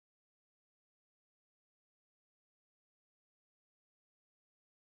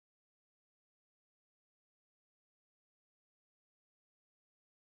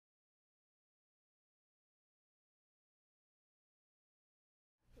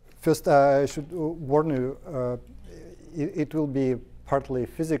First, I should warn you, it will be partly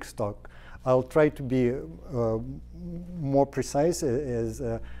physics talk. I'll try to be more precise as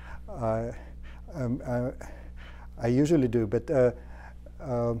I usually do, but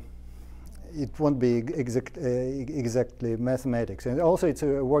it won't be exactly mathematics. And also, it's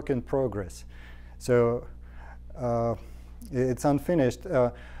a work in progress. So it's unfinished.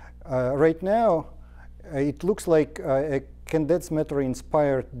 Right now, it looks like a condensed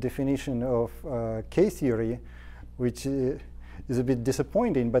matter-inspired definition of K-theory, which is a bit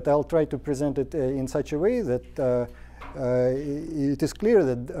disappointing, but I'll try to present it in such a way that it is clear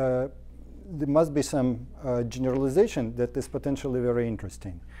that there must be some generalization that is potentially very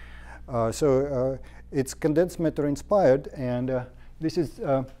interesting. So it's condensed matter-inspired, and this is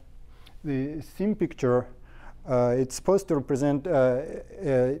the theme picture. It's supposed to represent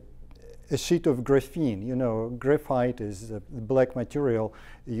a sheet of graphene. You know, graphite is the black material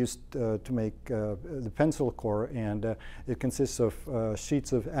used to make the pencil core, and it consists of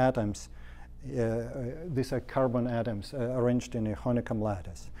sheets of atoms. These are carbon atoms arranged in a honeycomb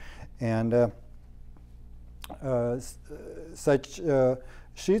lattice. And such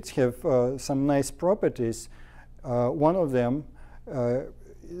sheets have some nice properties. One of them,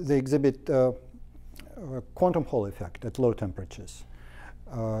 they exhibit quantum Hall effect at low temperatures.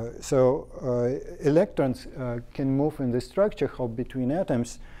 So electrons can move in the structure hop between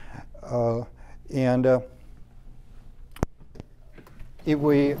atoms, and if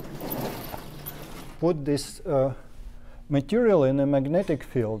we put this material in a magnetic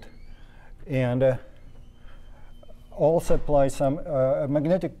field and also apply some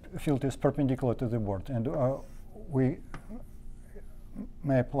magnetic field is perpendicular to the board, and we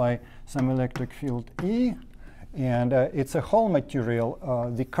may apply some electric field E, and it's a Hall material.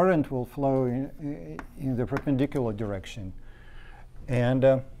 The current will flow in the perpendicular direction, and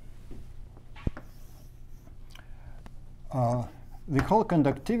the Hall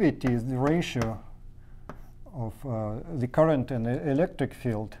conductivity is the ratio of the current and the electric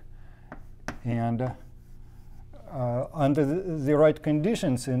field, and under the right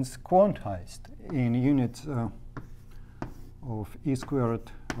conditions, it's quantized in units of E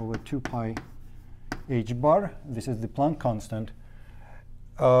squared over 2 pi h bar. This is the Planck constant.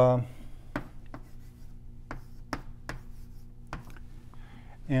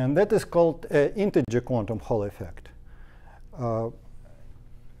 And that is called integer quantum Hall effect.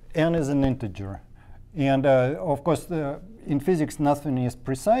 N is an integer. And of course, in physics, nothing is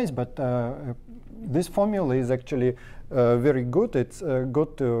precise, but this formula is actually very good. It's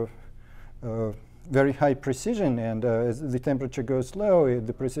got to very high precision, and as the temperature goes low,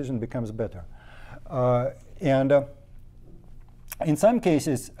 the precision becomes better. And in some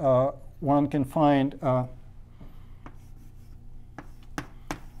cases, one can find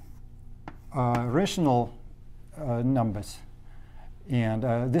rational numbers, and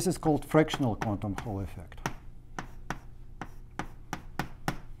this is called fractional quantum Hall effect.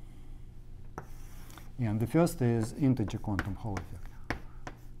 And the first is integer quantum Hall effect.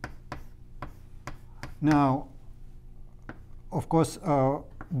 Now, of course,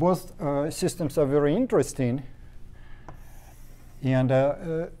 both systems are very interesting, and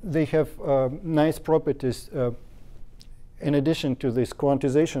they have nice properties in addition to this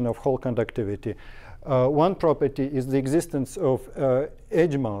quantization of Hall conductivity. One property is the existence of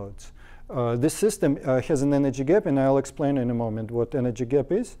edge modes. This system has an energy gap, and I'll explain in a moment what energy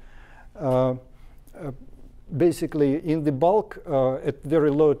gap is. Basically, in the bulk, at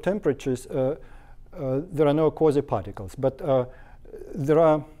very low temperatures, there are no quasi-particles, but there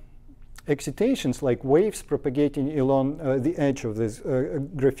are excitations like waves propagating along the edge of this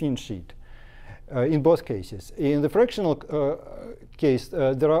graphene sheet in both cases. In the fractional case,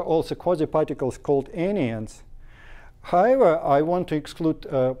 there are also quasi-particles called anyons. However, I want to exclude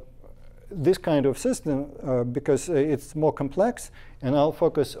this kind of system because it's more complex, and I'll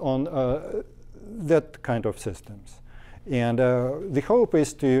focus on that kind of systems. And the hope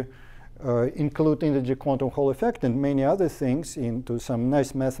is to include integer quantum Hall effect and many other things into some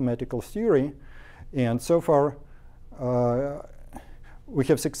nice mathematical theory. And so far, we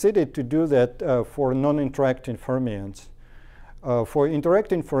have succeeded to do that for non-interacting fermions. For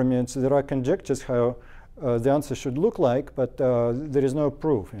interacting fermions, there are conjectures how the answer should look like, but there is no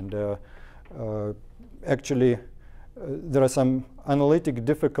proof. And actually, there are some analytic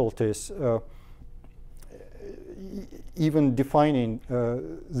difficulties even defining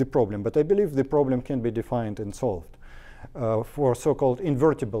the problem. But I believe the problem can be defined and solved for so-called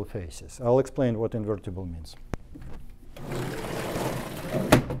invertible phases. I'll explain what invertible means.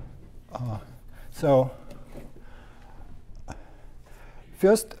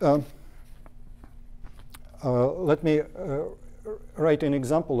 First, let me write an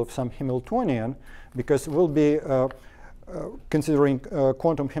example of some Hamiltonian, because we'll be considering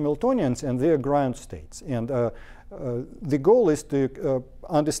quantum Hamiltonians and their ground states. And the goal is to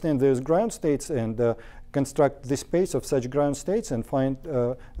understand those ground states and construct the space of such ground states and find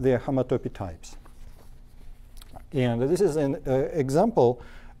their homotopy types. And this is an example.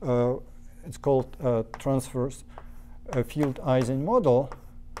 It's called transverse field Ising model.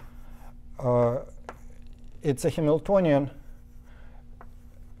 It's a Hamiltonian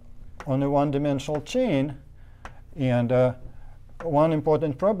on a one-dimensional chain, and one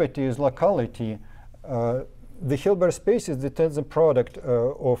important property is locality. The Hilbert space is the tensor product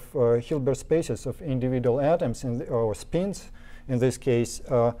of Hilbert spaces of individual atoms or spins. In this case,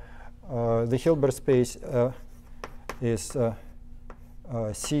 the Hilbert space is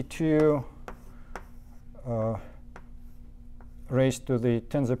C2 raised to the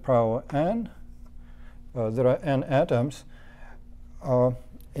tensor power n. There are n atoms,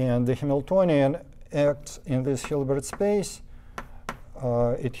 and the Hamiltonian acts in this Hilbert space.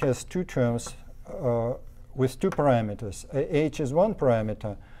 It has two terms with two parameters. H is one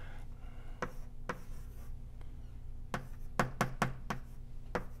parameter.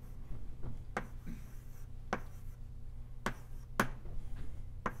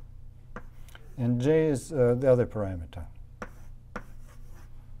 And J is the other parameter.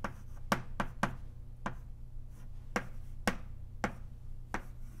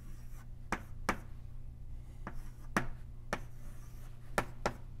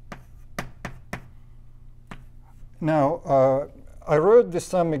 Now, I wrote this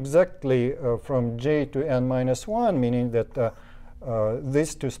sum exactly from J to n minus 1, meaning that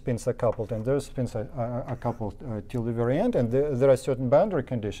these two spins are coupled and those spins are coupled till the very end, and there are certain boundary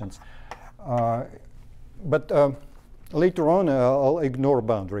conditions. But later on, I'll ignore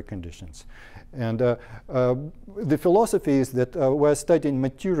boundary conditions. And the philosophy is that we're studying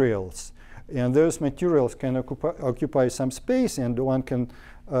materials, and those materials can occupy some space, and one can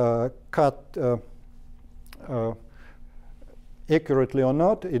cut accurately or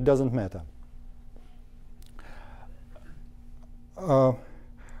not, it doesn't matter.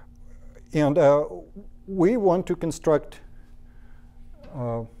 And we want to construct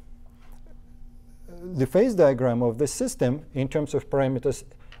the phase diagram of the system in terms of parameters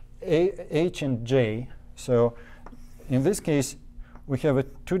H and J. So in this case, we have a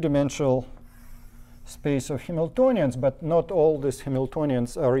two-dimensional space of Hamiltonians, but not all these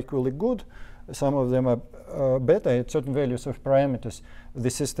Hamiltonians are equally good. Some of them are better at certain values of parameters. The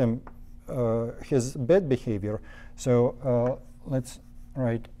system has bad behavior. So let's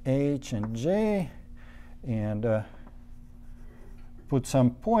write H and J and put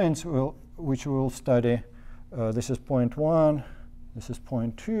some points which we will study. This is point 1, this is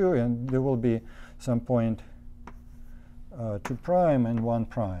point 2, and there will be some point 2 prime and 1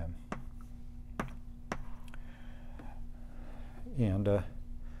 prime. And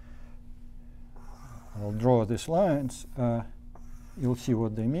I'll draw these lines. You'll see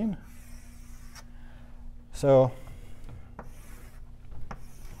what they mean. So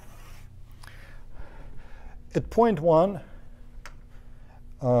at point 1,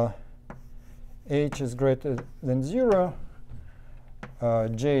 H is greater than 0,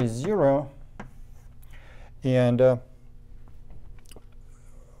 J is 0, and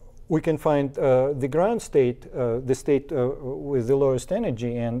we can find the ground state, the state with the lowest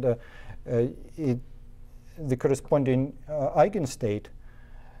energy, and the corresponding eigenstate.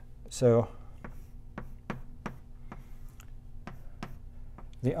 So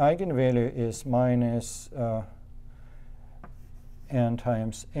the eigenvalue is minus n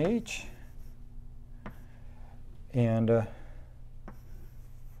times H, and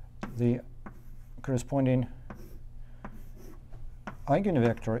the corresponding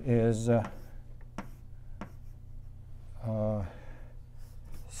eigenvector is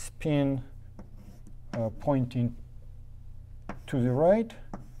spin pointing to the right,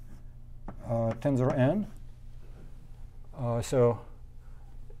 tensor n. So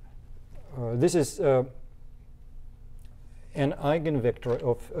this is an eigenvector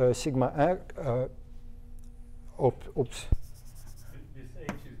of sigma oops. This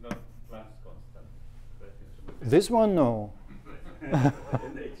H is not Planck's constant. This one, no.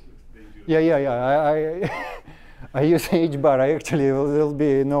 Yeah. I use H bar. Actually, there will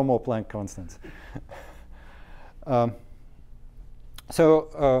be no more Planck constants.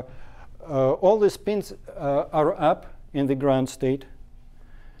 So all the spins are up in the ground state,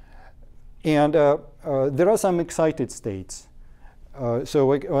 and there are some excited states. So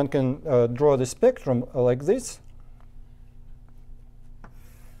one can draw the spectrum like this.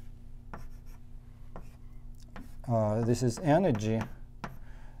 this is energy.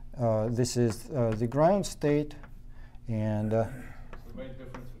 This is the ground state, and the main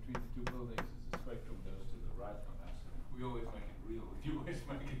difference between the two buildings is the spectrum goes to the right on us. We always make it real, you always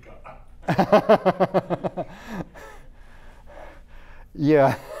make it go up.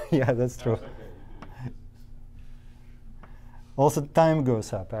 yeah, yeah, that's true. Okay. Also, time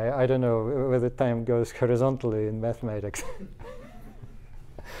goes up. I don't know whether time goes horizontally in mathematics.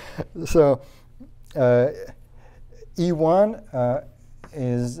 So, E1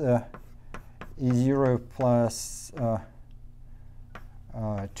 is E0 plus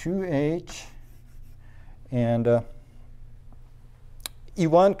 2H, and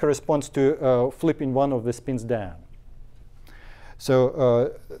E1 corresponds to flipping one of the spins down.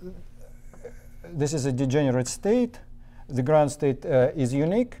 So this is a degenerate state. The ground state is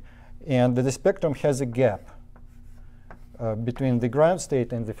unique, and the spectrum has a gap between the ground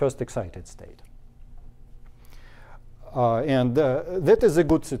state and the first excited state. And that is a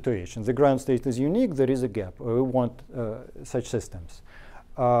good situation. The ground state is unique. There is a gap. We want such systems.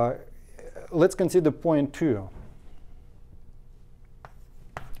 Let's consider point 2.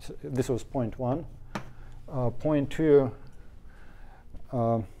 So this was point 1. Point 2,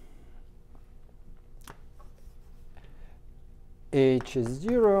 H is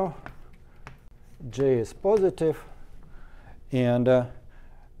 0, J is positive, and the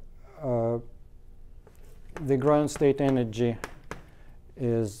ground state energy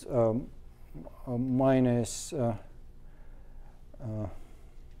is minus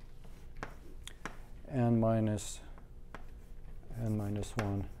n minus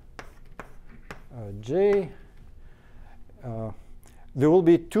 1 J. There will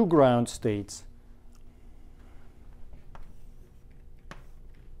be two ground states.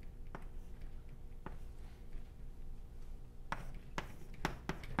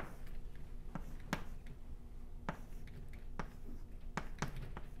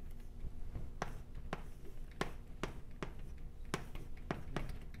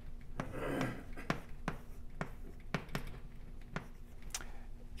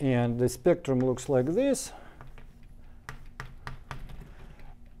 And the spectrum looks like this.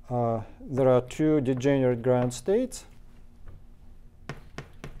 There are two degenerate ground states.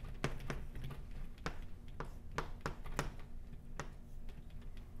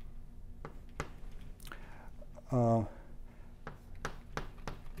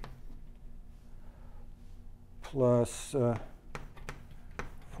 Plus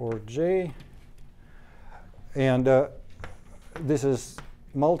 4J. And this is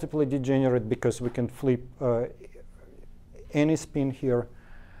multiply degenerate because we can flip any spin here.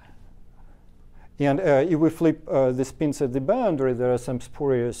 And if we flip the spins at the boundary, there are some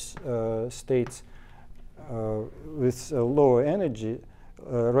spurious states with lower energy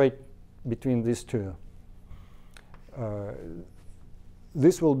right between these two.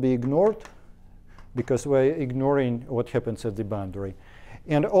 This will be ignored because we're ignoring what happens at the boundary.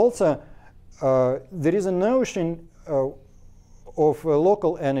 And also, there is a notion of a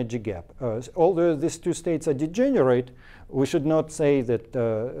local energy gap. Although these two states are degenerate, we should not say that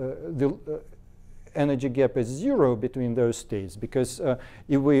the energy gap is 0 between those states, because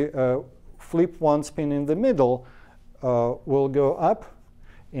if we flip one spin in the middle, we'll go up,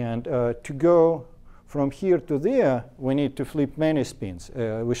 and to go from here to there, we need to flip many spins.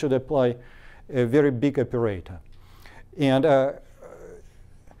 We should apply a very big operator. And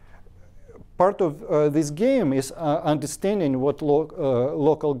part of this game is understanding what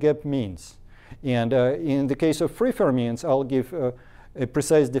local gap means. And in the case of free fermions, I'll give a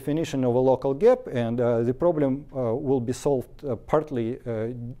precise definition of a local gap, and the problem will be solved partly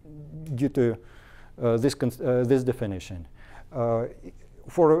due to this definition.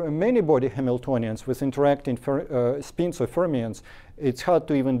 For many body Hamiltonians with interacting spins or fermions, it's hard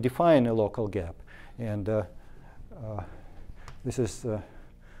to even define a local gap. And this is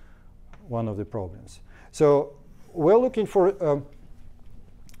one of the problems. So we're looking for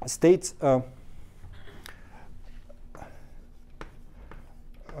states or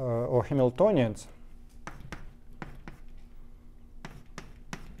Hamiltonians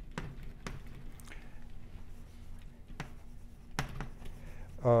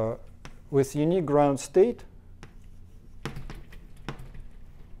with unique ground state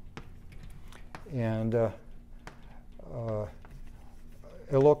and a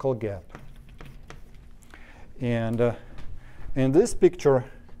local gap. And in this picture,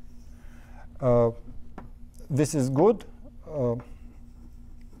 this is good.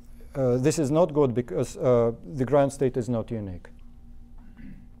 This is not good because the ground state is not unique.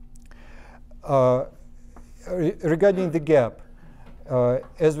 Mm-hmm. Regarding the gap,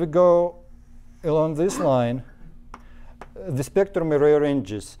 as we go along this line, the spectrum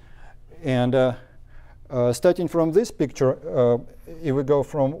rearranges. And starting from this picture, if we go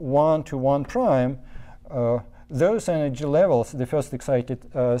from 1 to 1 prime, those energy levels, the first excited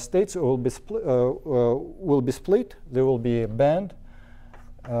states, will be split. There will be a band,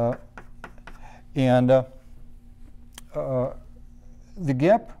 and the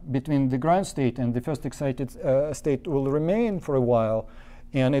gap between the ground state and the first excited state will remain for a while,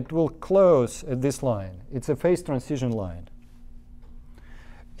 and it will close at this line. It's a phase transition line.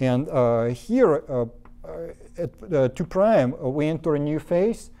 And here at 2 prime, we enter a new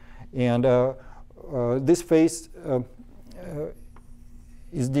phase, and this phase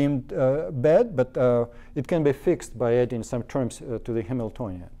is deemed bad, but it can be fixed by adding some terms to the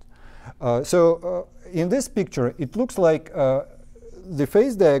Hamiltonian. So in this picture, it looks like the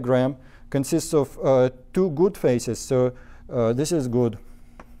phase diagram consists of 2 good phases. So this is good,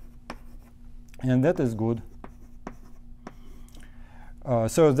 and that is good.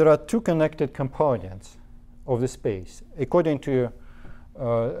 So there are 2 connected components of the space according to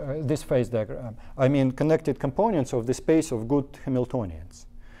this phase diagram. I mean connected components of the space of good Hamiltonians.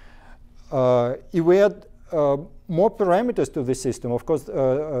 If we add more parameters to the system, of course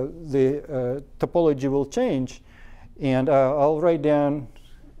the topology will change, and I'll write down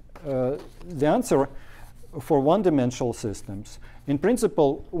the answer for one-dimensional systems. In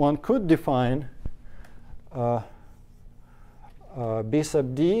principle, one could define B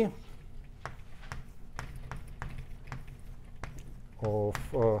sub D of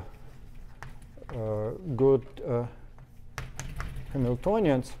good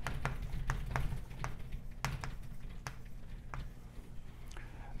Hamiltonians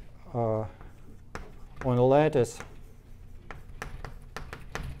on a lattice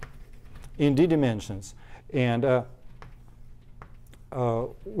in d dimensions, and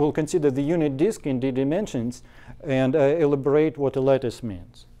we'll consider the unit disk in d dimensions and elaborate what a lattice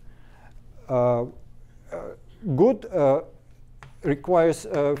means. Good requires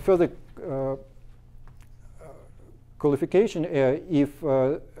further qualification if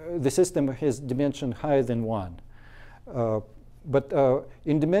the system has dimension higher than 1. But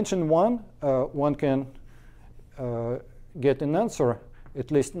in dimension 1, one can get an answer, at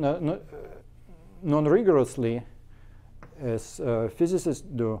least non-rigorously, as physicists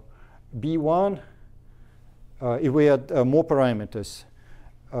do. B1, if we add more parameters,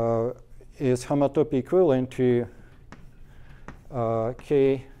 is homotopy equivalent to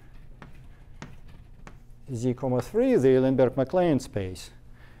K Z, 3, the Eilenberg-MacLane space.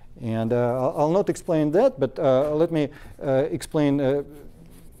 And I'll not explain that, but let me explain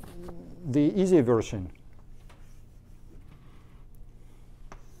the easy version.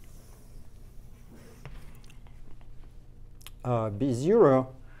 B0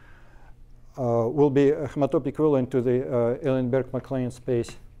 will be a homotopy equivalent to the Eilenberg-MacLane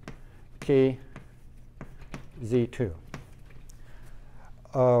space K Z2.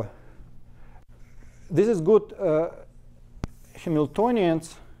 This is good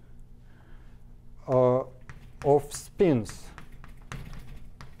Hamiltonians of spins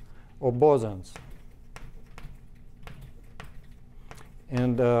or bosons.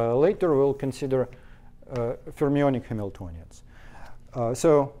 And later we'll consider fermionic Hamiltonians.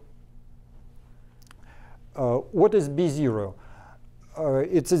 So what is B0?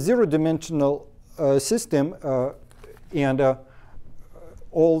 It's a zero-dimensional system, and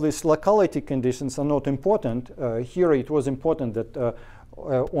all these locality conditions are not important. Here it was important that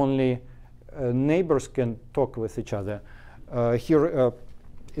only neighbors can talk with each other. Here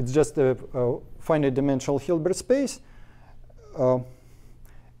it's just a finite dimensional Hilbert space.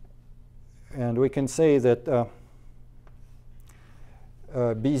 And we can say that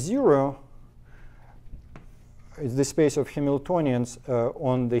B0 is the space of Hamiltonians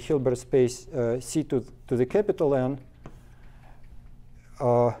on the Hilbert space C to the capital N.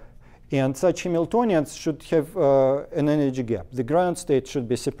 And such Hamiltonians should have an energy gap. The ground state should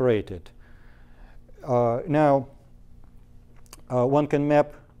be separated. Now, one can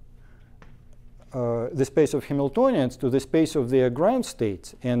map the space of Hamiltonians to the space of their ground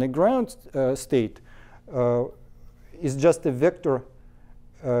states. And the ground state is just a vector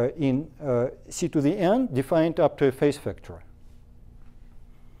in C to the N defined up to a phase factor.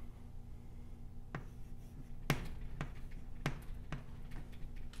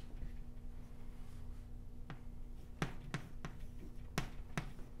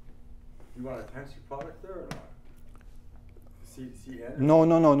 You want a tensor product there or not? CN?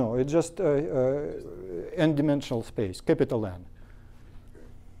 No. It's just n-dimensional space, capital N.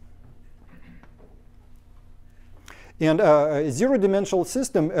 And a zero-dimensional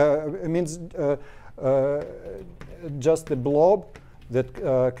system means just a blob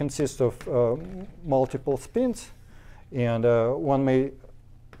that consists of multiple spins, and one may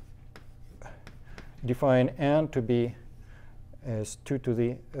define n to be as 2 to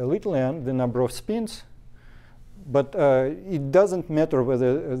the little n, the number of spins, but it doesn't matter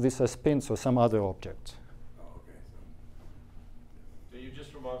whether these are spins or some other objects. Oh, okay. So you're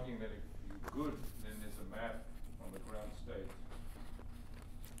just remarking that if you're good, then there's a map on the ground state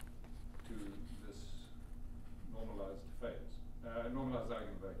to this normalized phase, normalized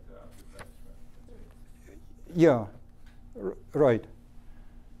eigenvector out of phase, right? Yeah, right.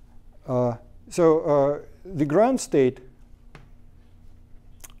 So the ground state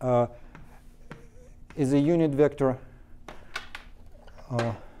is a unit vector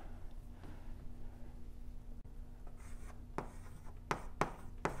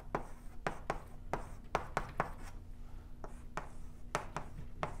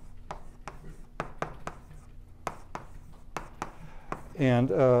and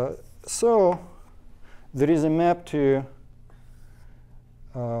so there is a map to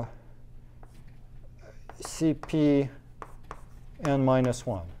Cp n minus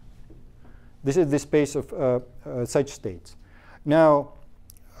 1. This is the space of such states. Now,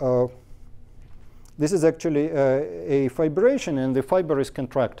 this is actually a fibration, and the fiber is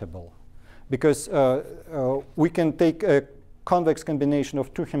contractible because we can take a convex combination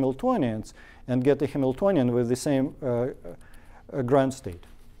of two Hamiltonians and get a Hamiltonian with the same ground state.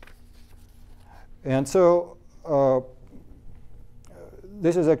 And so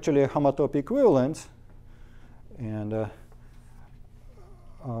this is actually a homotopy equivalence. And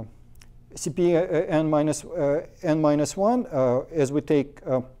Cp n minus 1, as we take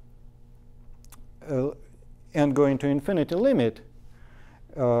n going to infinity limit,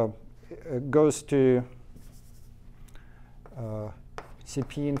 goes to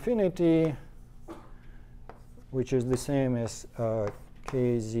Cp infinity, which is the same as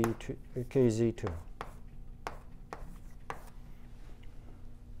kz2.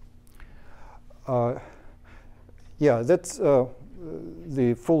 Yeah, that's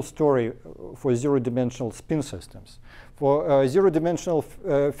the full story for zero-dimensional spin systems. For zero-dimensional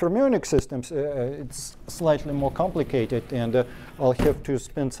fermionic systems, it's slightly more complicated, and I'll have to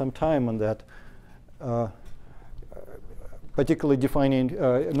spend some time on that, particularly defining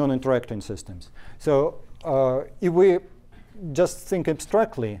non-interacting systems. So if we just think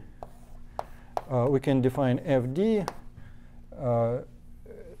abstractly, we can define Fd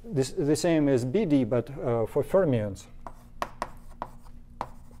the same as Bd, but for fermions.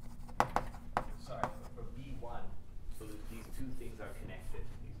 Sorry, for B1, so these two things are connected,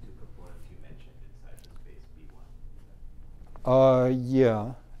 these two components you mentioned inside the space B1.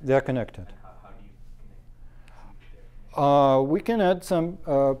 Yeah, they're connected. And how do you connect? We can add some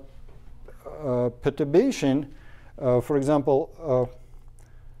perturbation. For example,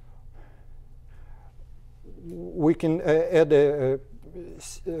 we can add a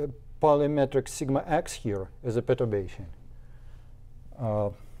polymetric sigma x here as a perturbation.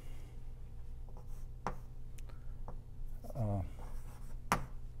 Or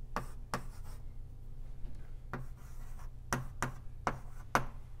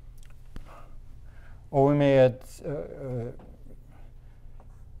we may add,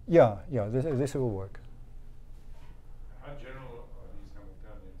 yeah, this will work. How general are these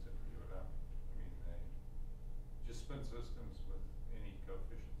Hamiltonians that you allow? I mean, just spin systems with any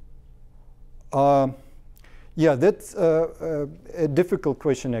coefficients? Yeah, that's a difficult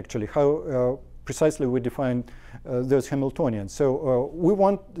question, actually, how precisely we define those Hamiltonians. So we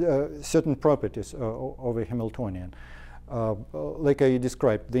want certain properties of a Hamiltonian. Like I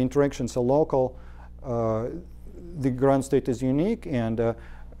described, the interactions are local, the ground state is unique, and the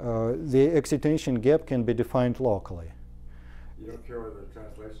excitation gap can be defined locally. You don't care whether the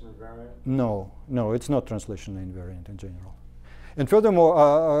translation invariant? No, it's not translation invariant in general. And furthermore,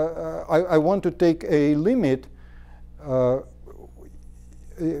 I want to take a limit.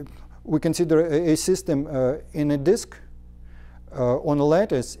 We consider a system in a disk on a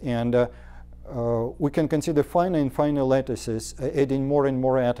lattice, and we can consider finer and finer lattices, adding more and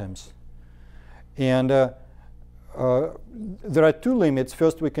more atoms. And there are two limits.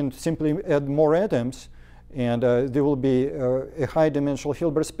 First, we can simply add more atoms, and there will be a high-dimensional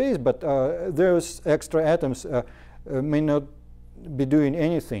Hilbert space, but those extra atoms may not be doing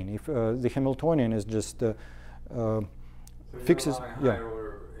anything if the Hamiltonian is just So fixes. you're higher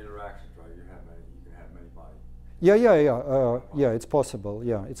order interactions, right? You can have many bodies. Yeah, it's possible.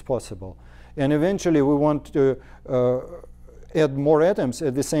 Yeah, it's possible. And eventually, we want to add more atoms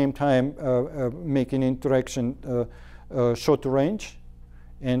at the same time, making interaction short range,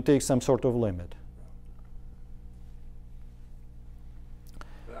 and take some sort of limit.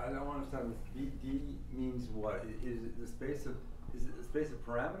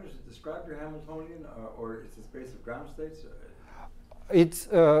 parameters that describe your Hamiltonian, or it's the space of ground states? It's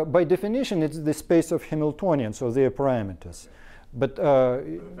by definition it's the space of Hamiltonian, so they are parameters. But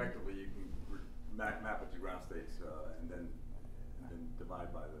effectively, you can map it to ground states and then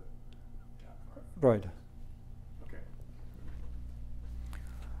divide by the. Yeah. Right.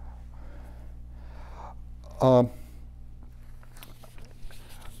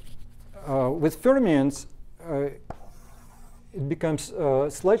 With fermions, it becomes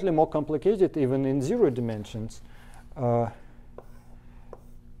slightly more complicated even in 0 dimensions.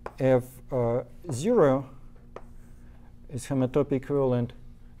 If 0 is homotopy equivalent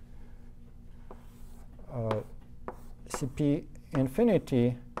Cp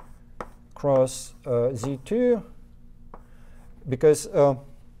infinity cross Z2, because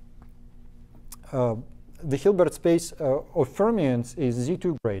the Hilbert space of fermions is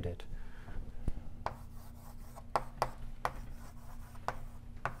Z2 graded.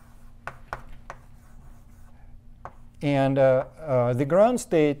 And the ground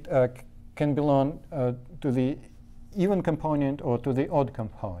state can belong to the even component or to the odd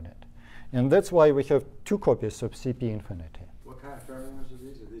component. And that's why we have 2 copies of Cp infinity. What kind of fermions are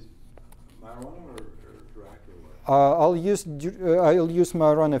these? Are these Majorana or Dirac or what? I'll use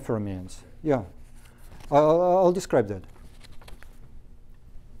Majorana fermions. Yeah. I'll describe that.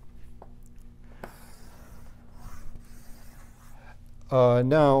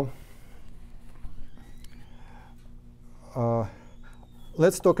 Now,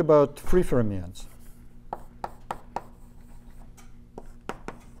 let's talk about free fermions.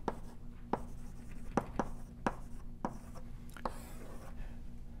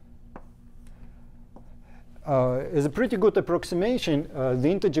 As a pretty good approximation, the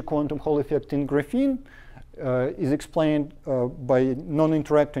integer quantum Hall effect in graphene is explained by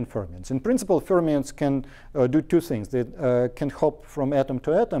non-interacting fermions. In principle, fermions can do 2 things. They can hop from atom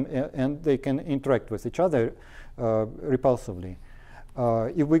to atom, and they can interact with each other repulsively.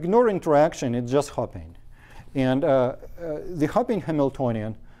 If we ignore interaction, it's just hopping. And the hopping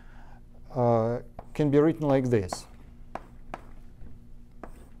Hamiltonian can be written like this.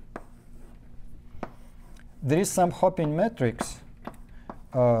 There is some hopping matrix.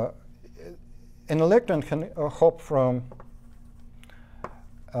 An electron can hop from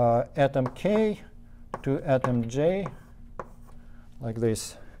atom K to atom J, like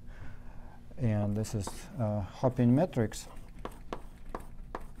this. And this is hopping matrix.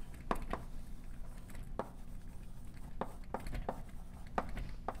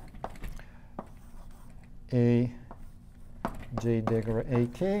 A J dagger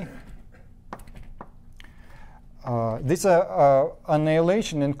AK. These are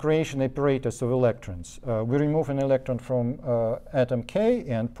annihilation and creation operators of electrons. We remove an electron from atom K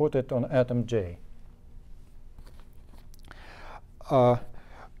and put it on atom J.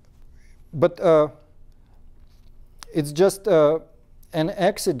 But it's just an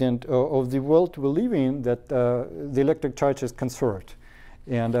accident of the world we live in that the electric charge is conserved.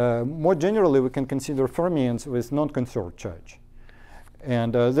 And more generally, we can consider fermions with non-conserved charge.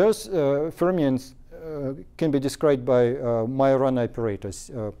 And those fermions can be described by Majorana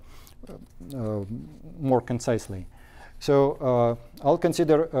operators more concisely. So I'll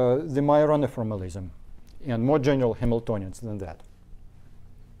consider the Majorana formalism and more general Hamiltonians than that.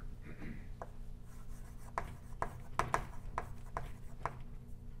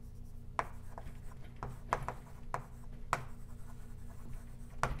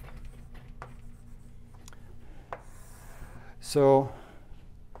 So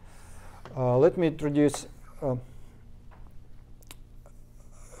let me introduce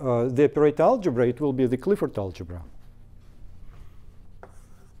the operator algebra. It will be the Clifford algebra.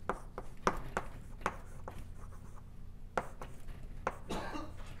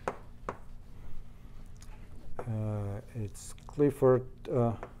 It's Clifford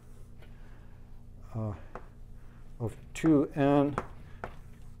of 2n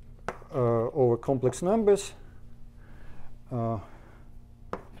over complex numbers.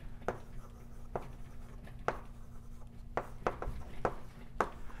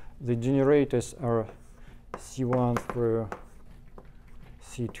 The generators are C1 through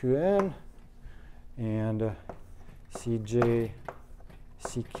C2n and Cj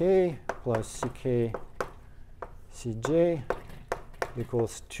Ck plus Ck Cj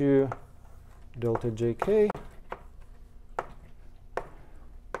equals 2 delta Jk.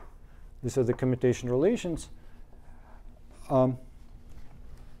 These are the commutation relations.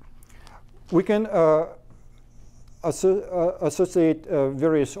 We can associate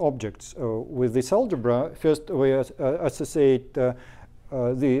various objects with this algebra. First, we associate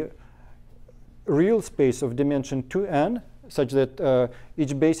the real space of dimension 2n. such that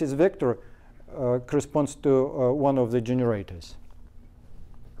each basis vector corresponds to one of the generators.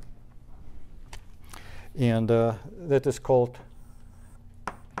 And that is called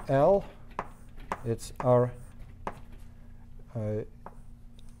L. It's R to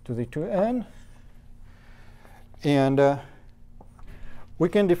the 2n. And we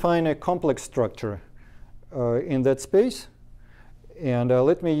can define a complex structure in that space. And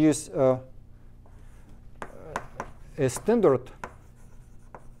let me use a standard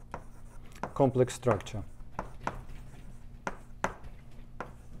complex structure.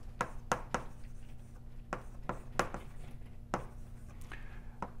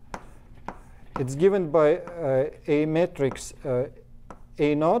 It's given by a matrix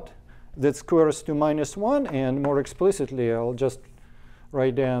A naught that squares to -1, and more explicitly, I'll just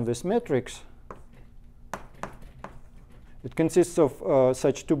write down this matrix. It consists of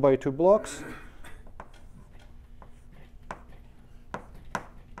such 2 by 2 blocks.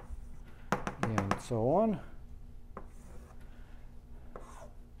 And so on.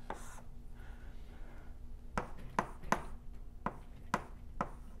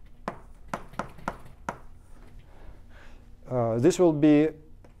 This will be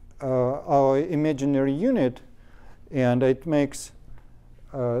our imaginary unit, and it makes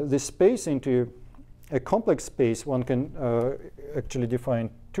this space into a complex space. One can actually define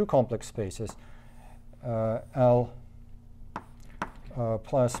 2 complex spaces, L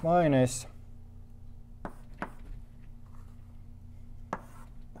plus minus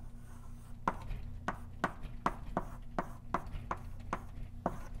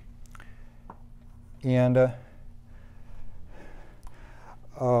and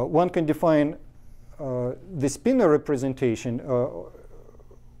one can define the spinor representation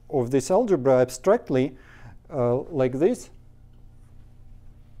of this algebra abstractly like this.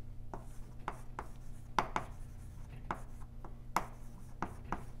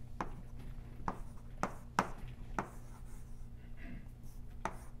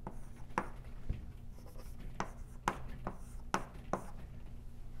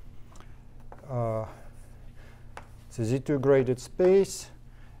 It's a Z2 graded space,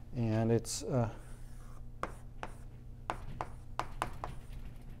 and it's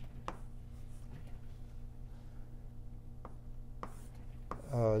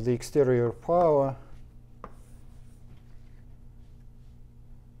the exterior power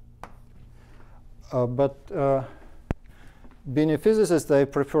but being a physicist, I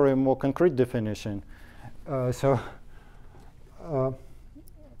prefer a more concrete definition. So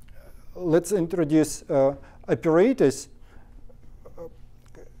let's introduce operators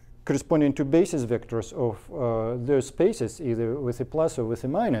corresponding to basis vectors of those spaces, either with a plus or with a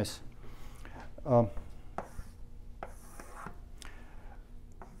minus.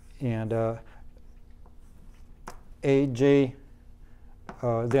 And AJ,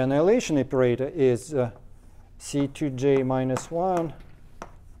 the annihilation operator is C2J minus 1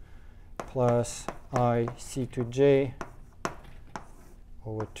 plus I C2J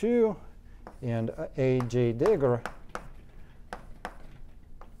over 2, and AJ dagger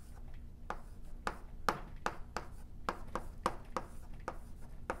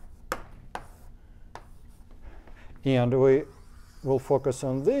and we will focus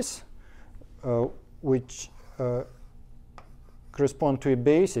on this, which correspond to a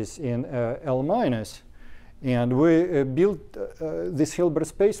basis in L minus. And we build this Hilbert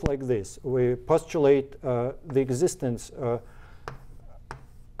space like this. We postulate the existence of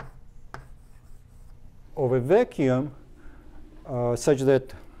a vacuum such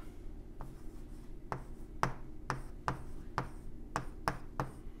that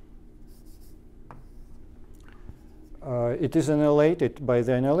it is annihilated by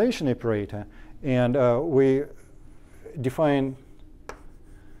the annihilation operator. And we define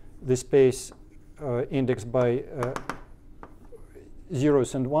the space indexed by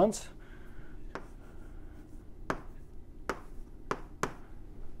zeros and ones.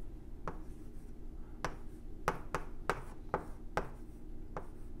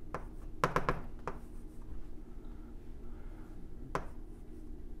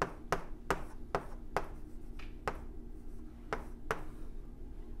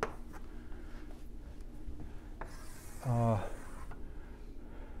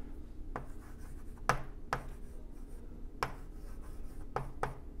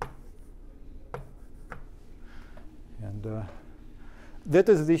 That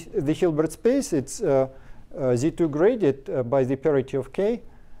is the Hilbert space. It's Z2 graded by the parity of K.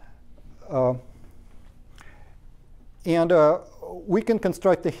 And we can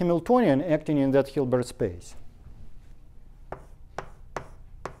construct a Hamiltonian acting in that Hilbert space.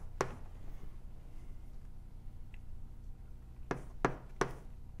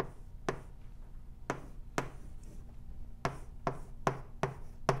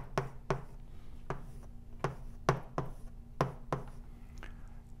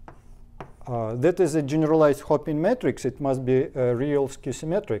 That is a generalized Hopin matrix. It must be real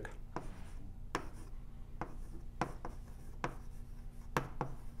skew-symmetric.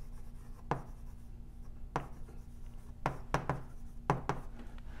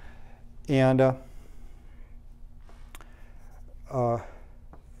 And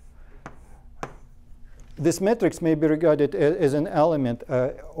this matrix may be regarded as an element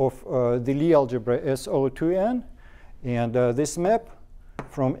of the Lie algebra SO2n. And this map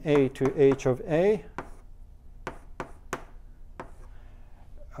from A to H of A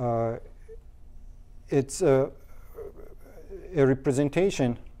it's a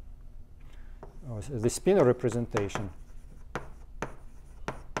representation, the spinor representation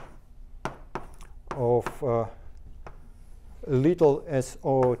of little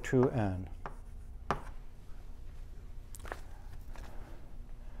SO2n.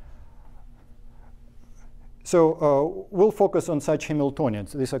 So we'll focus on such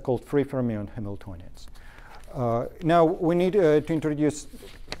Hamiltonians. These are called free fermion Hamiltonians. Now we need to introduce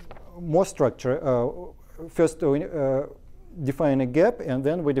more structure. First, we define a gap, and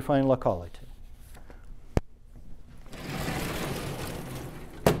then we define locality.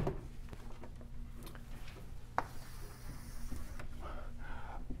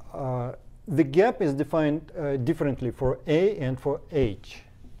 The gap is defined differently for A and for H,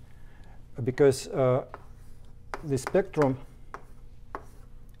 because the spectrum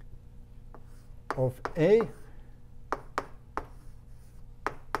of A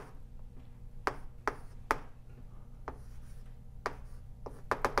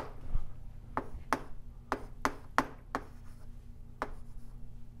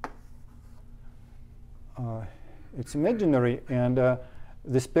it's imaginary, and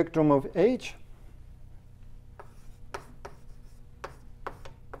the spectrum of H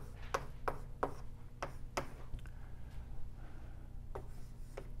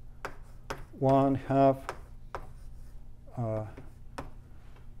one half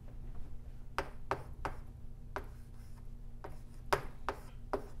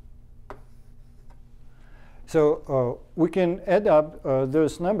so we can add up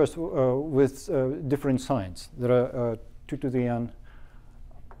those numbers with different signs. There are 2 to the n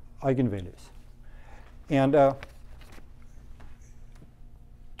eigenvalues. And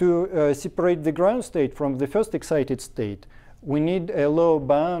to separate the ground state from the first excited state, we need a lower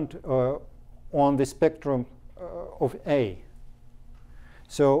bound on the spectrum of A.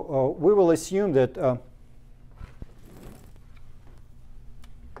 So we will assume that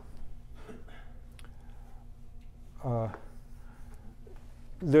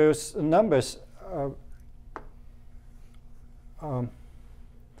those numbers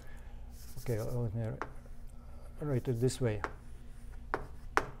okay, let me write it this way.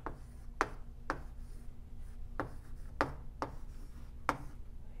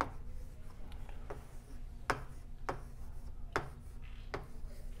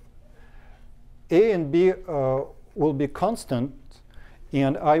 A and B will be constant,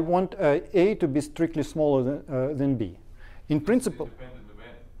 and I want A to be strictly smaller than B. In principle,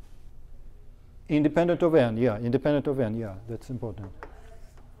 independent of n, yeah, independent of n, yeah, that's important.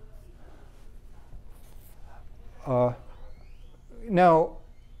 Now,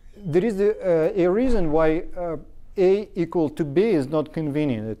 there is a reason why A equal to B is not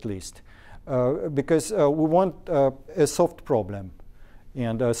convenient, at least, because we want a soft problem.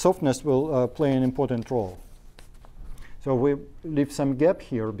 And softness will play an important role. So we leave some gap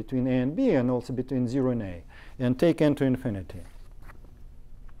here between A and B, and also between 0 and A, and take n to infinity.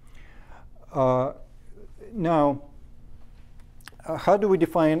 Now, how do we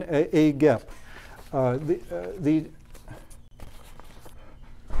define a gap?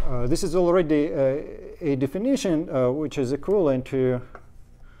 This is already a definition which is equivalent to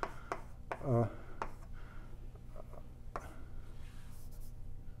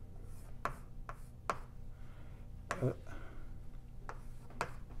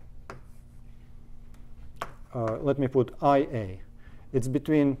let me put IA. It's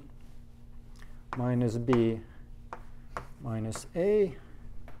between minus B minus A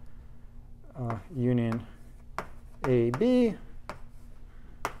union AB,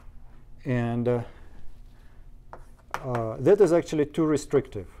 and that is actually too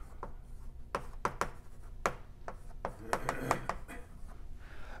restrictive.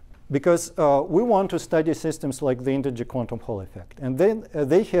 Because we want to study systems like the integer quantum Hall effect, and then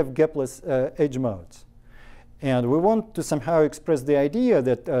they have gapless edge modes. And we want to somehow express the idea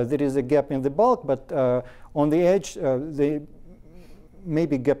that there is a gap in the bulk, but on the edge, they may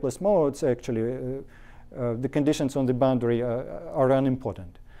be gapless modes, actually. The conditions on the boundary are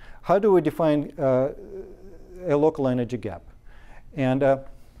unimportant. How do we define a local energy gap? And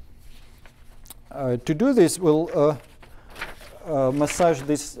To do this, we'll massage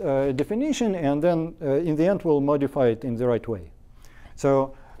this definition, and then in the end, we'll modify it in the right way.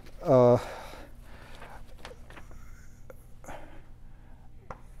 So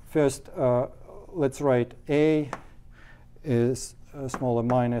first, let's write A is smaller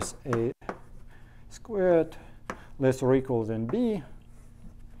minus A squared, less or equal than B.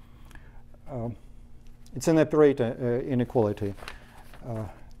 It's an operator inequality.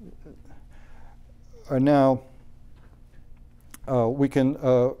 Now, we can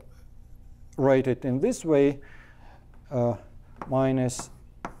write it in this way, minus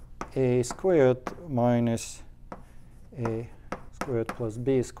A squared minus A squared plus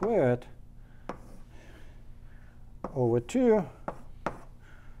B squared over 2.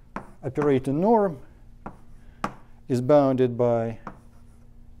 Operator norm is bounded by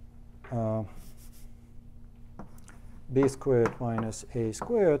B squared minus A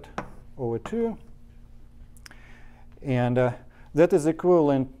squared over 2. And that is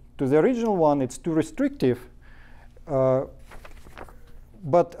equivalent to the original one. It's too restrictive. But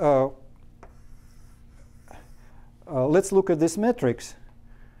let's look at this matrix.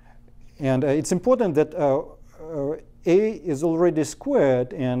 And it's important that A is already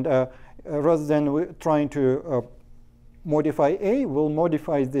squared. And rather than trying to modify A, we'll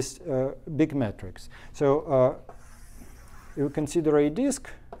modify this big matrix. So you consider a disk.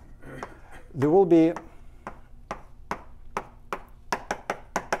 There will be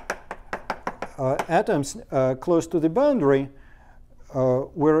atoms close to the boundary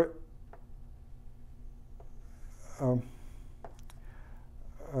where an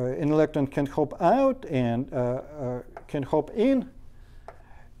electron can hop out and can hop in.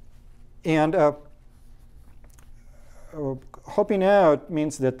 And hopping out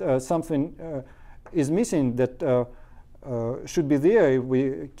means that something is missing that should be there if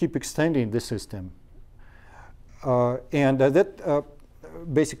we keep extending the system. And that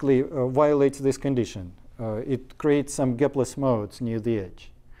basically violates this condition. It creates some gapless modes near the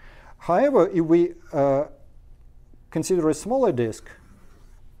edge. However, if we consider a smaller disk,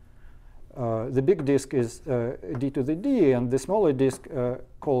 the big disk is d to the d, and the smaller disk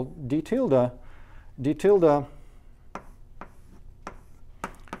called d tilde. D tilde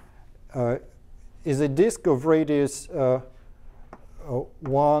is a disk of radius 1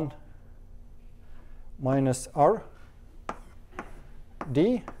 minus r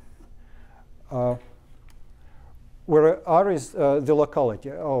d, where r is the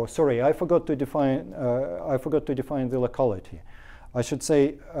locality. Oh, sorry, I forgot to define. The locality. I should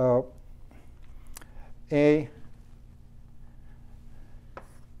say A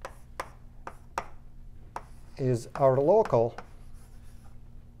is r local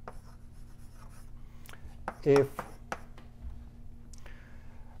if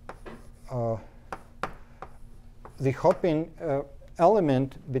the hopping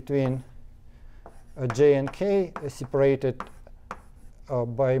element between j and k is separated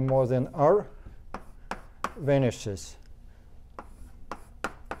by more than r vanishes.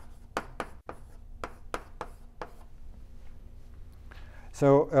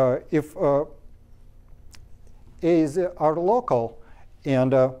 So if A is r local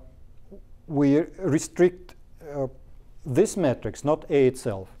and we restrict this matrix, not A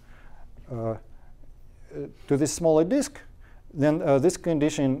itself, to this smaller disk, then this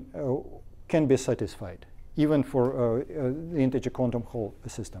condition can be satisfied, even for the integer quantum Hall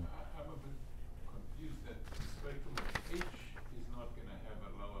system. I'm a bit confused that the spectrum of H is not going to have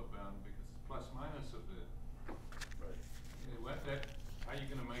a lower bound because it's plus minus of the. Right. How are you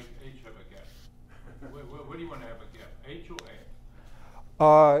going to make H have a gap? Where do you want to have a gap? H or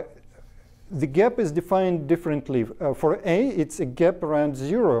A? The gap is defined differently. For A, it's a gap around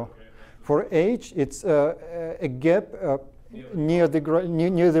 0. Okay. For H, it's a gap near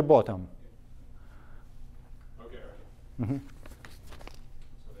the bottom. Okay. Mm-hmm. So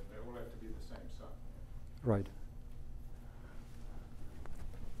then they all have to be the same sum. Right.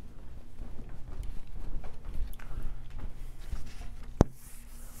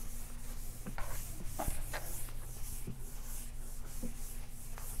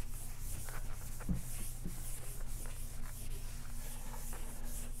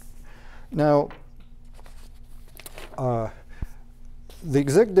 Now, the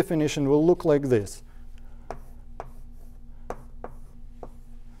exact definition will look like this.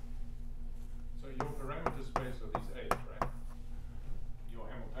 So your parameter space are these A's, right? Your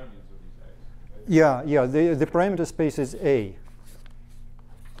Hamiltonians are these A's. Yeah, the parameter space is A.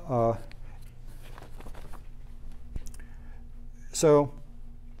 So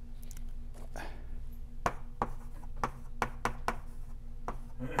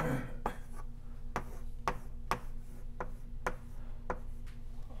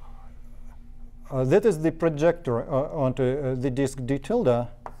That is the projector onto the disk d tilde.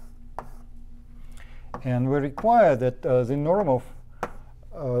 And we require that the norm of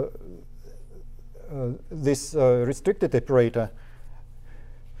this restricted operator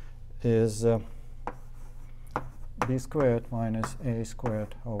is b squared minus a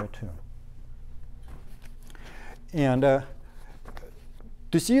squared over 2. And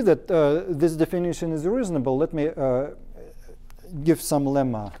to see that this definition is reasonable, let me give some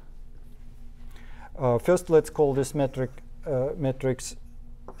lemma. First, let's call this matrix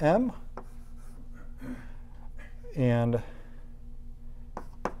M. And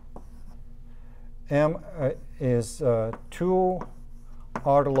M is 2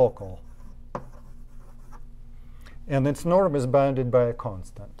 R local. And its norm is bounded by a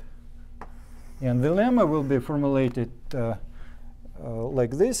constant. And the lemma will be formulated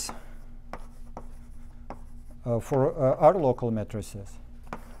like this for R local matrices.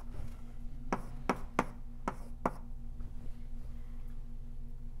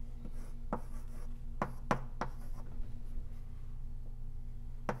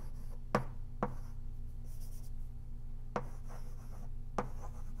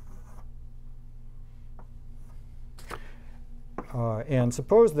 And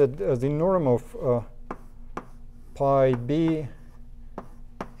suppose that the norm of pi b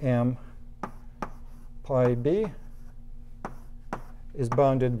m pi b is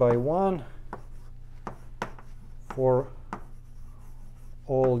bounded by 1 for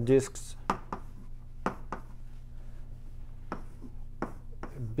all disks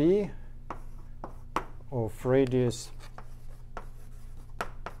b of radius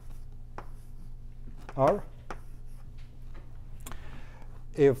r.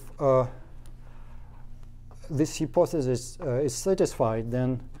 If this hypothesis is satisfied,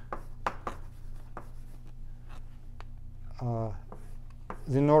 then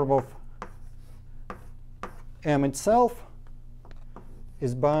the norm of M itself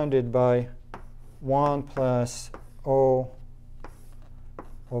is bounded by 1 plus O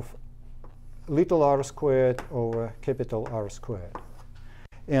of little r squared over capital R squared.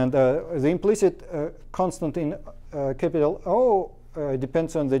 And the implicit constant in capital O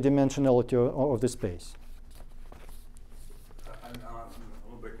depends on the dimensionality of the space. I'm a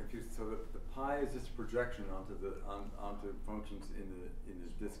little bit confused. So the pi is this projection onto the onto functions in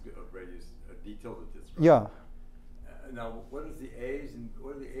this disk of radius, d tilde disk. Right? Yeah. Now, what are the A's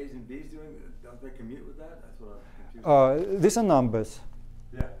and B's doing? Don't they commute with that? That's what I'm confused. These are numbers.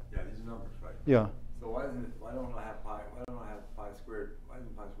 Yeah, these are numbers, right? Yeah. So why don't I have pi? Why don't I have pi squared? Why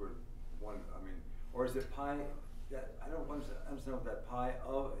isn't pi squared 1? I mean, or is it pi? That I don't understand what that pi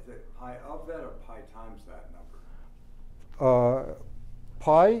of, is it pi of that or pi times that number?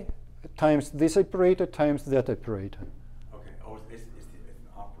 Pi times this operator times that operator. Okay. Oh, it's an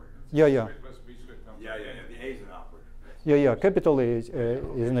operator. Yeah, yeah. Yeah. The A is an operator. Yeah. Capital A is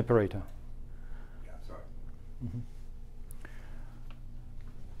an operator. Yeah, sorry.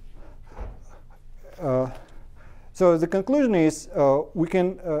 Mm-hmm. So the conclusion is we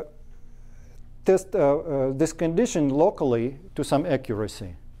can test this condition locally to some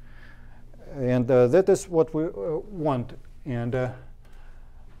accuracy. And that is what we want. And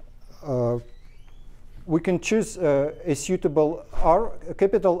we can choose a suitable R, a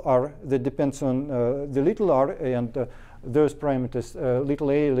capital R, that depends on the little r and those parameters, little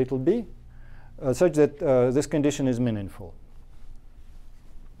a, little b, such that this condition is meaningful.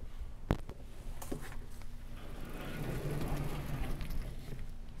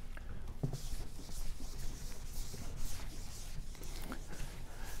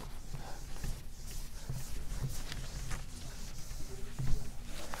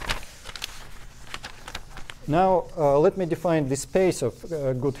 Now, let me define the space of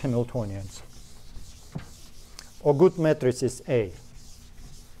good Hamiltonians, or good matrices A.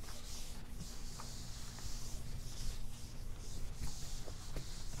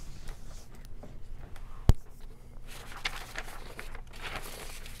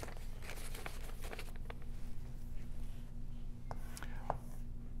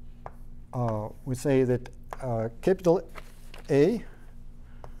 We say that capital A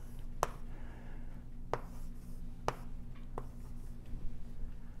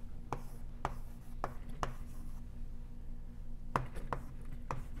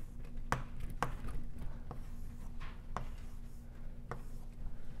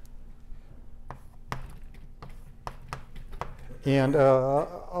and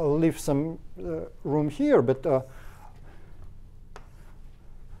I'll leave some room here, but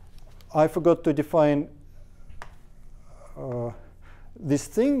I forgot to define this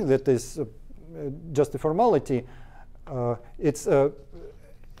thing that is just a formality. It's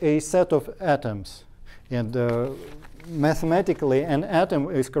a set of atoms. And mathematically, an atom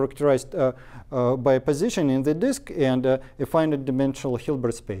is characterized by a position in the disk and a finite dimensional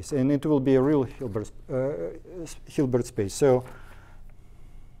Hilbert space. And it will be a real Hilbert space. So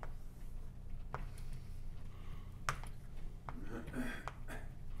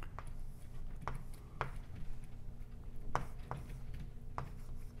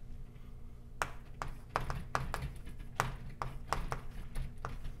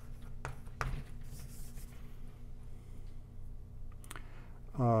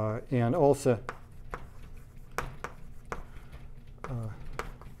and also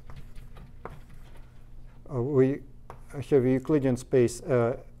we have a Euclidean space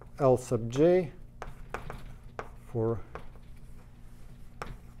L sub j for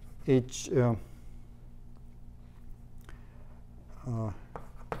each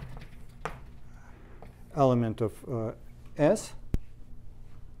element of S,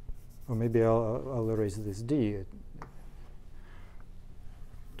 or maybe I'll erase this D.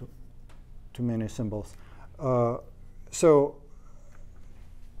 Too many symbols. So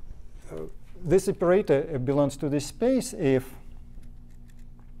this operator belongs to this space if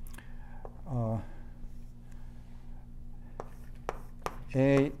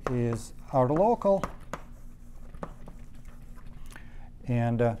A is R local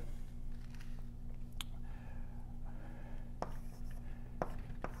and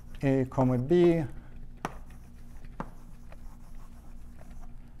A comma B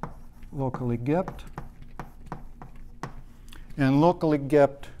locally gapped. And locally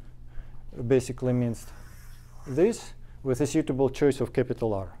gapped basically means this with a suitable choice of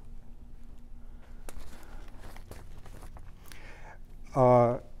capital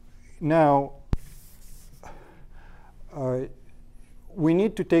R. Now, we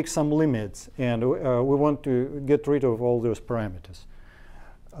need to take some limits, and we want to get rid of all those parameters.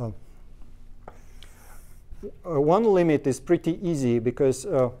 One limit is pretty easy because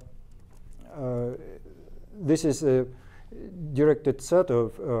this is a directed set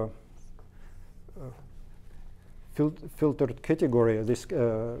of filtered category, this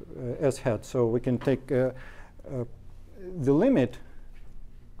S hat. So we can take the limit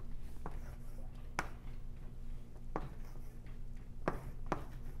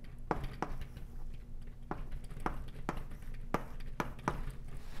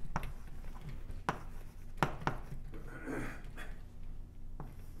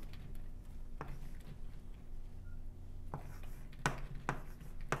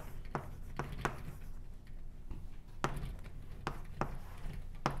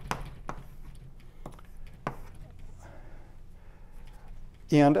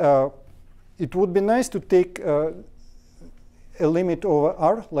and it would be nice to take a limit over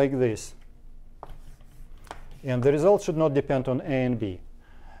R like this. And the result should not depend on A and B.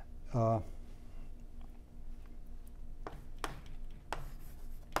 S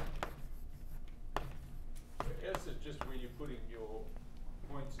is just where you're putting your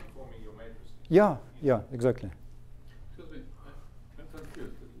points and forming your matrices. Yeah, yeah, exactly. Excuse me, I'm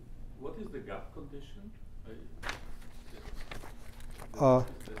confused. What is the gap condition? Less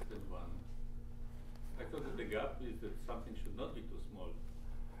than 1. I thought that the gap is that something should not be too small.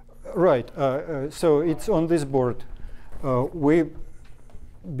 Right. So it's on this board. We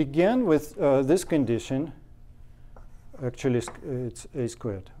began with this condition. Actually, it's A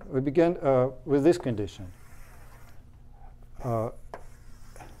squared. We began with this condition.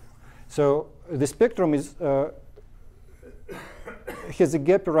 So the spectrum is has a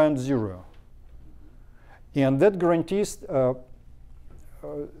gap around 0. And that guarantees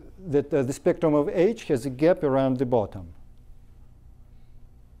that the spectrum of H has a gap around the bottom.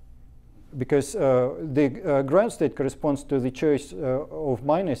 Because the ground state corresponds to the choice of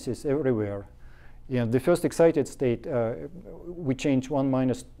minuses everywhere. And the first excited state, we change 1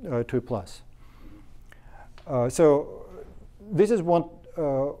 minus to a plus. So this is what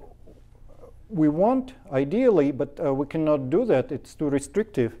we want, ideally, but we cannot do that. It's too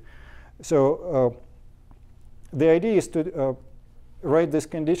restrictive. So the idea is to write this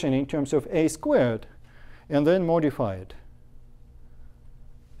condition in terms of A squared and then modify it.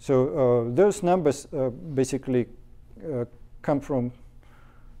 So those numbers basically come from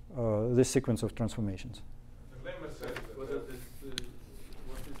this sequence of transformations. The lemma says that What is this?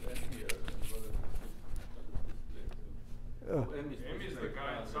 What is M here? And what is this? M is the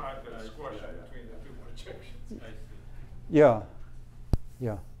guy inside that's squashed between the two projections. I see. Yeah,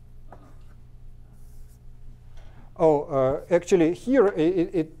 yeah. Oh, actually, here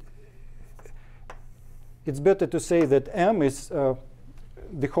it's better to say that M is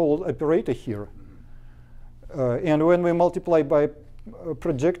the whole operator here. And when we multiply by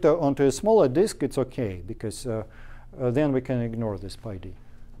projector onto a smaller disk, it's okay, because then we can ignore this pi d.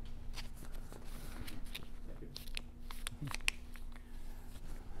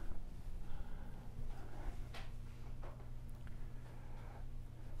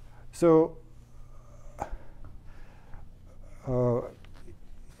 So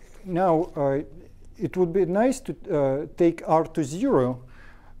now it would be nice to take R to 0.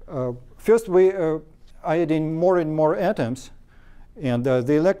 First, we add in more and more atoms, and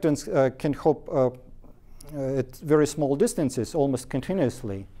the electrons can hop at very small distances, almost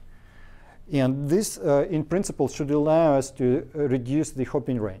continuously. And this, in principle, should allow us to reduce the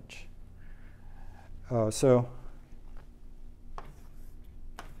hopping range. So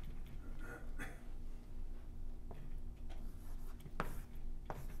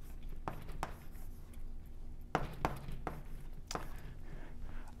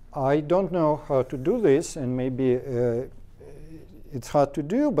I don't know how to do this, and maybe it's hard to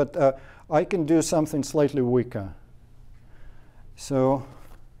do, but I can do something slightly weaker. So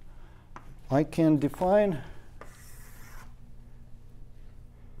I can define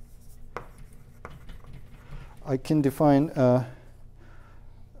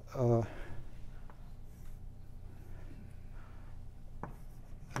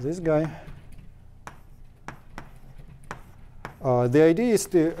this guy. The idea is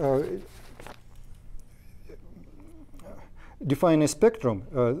to define a spectrum.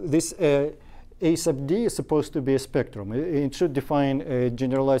 This A sub d is supposed to be a spectrum. It should define a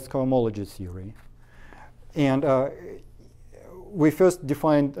generalized cohomology theory. And we first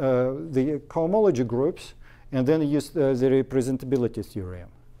defined the cohomology groups, and then used the representability theorem.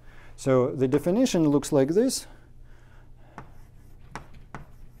 So the definition looks like this.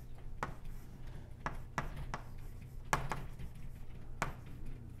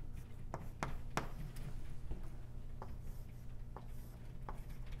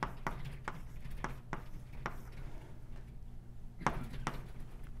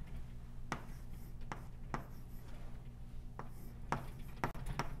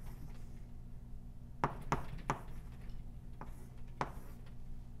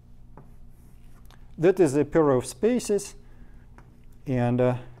 That is a pair of spaces, and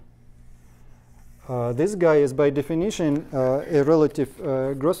this guy is by definition a relative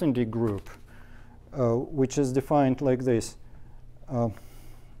Grothendieck group, which is defined like this.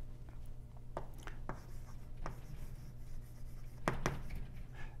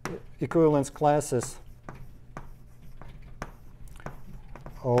 Equivalence classes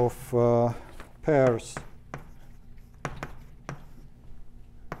of pairs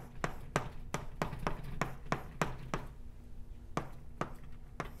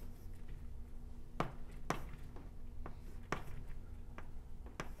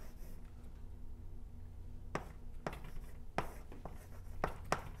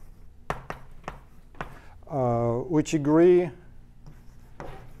which agree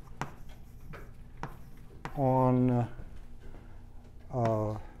on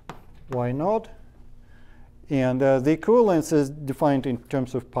y naught, and the equivalence is defined in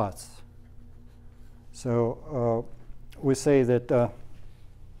terms of paths. So we say that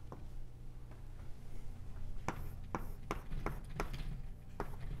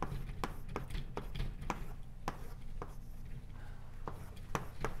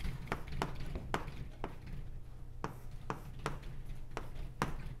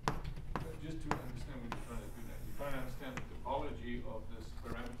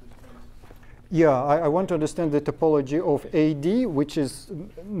yeah, I want to understand the topology of AD, which is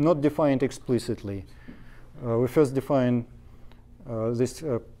not defined explicitly. We first define this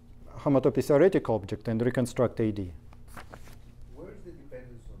homotopy theoretic object and reconstruct AD. Where is the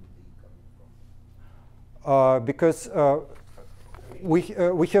dependence on D coming from? Because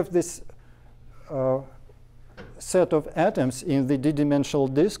we have this set of atoms in the d-dimensional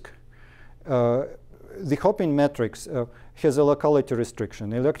disk. The hopping matrix has a locality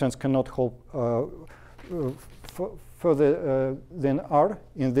restriction. Electrons cannot hop further than R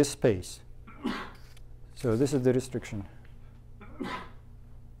in this space. So this is the restriction. And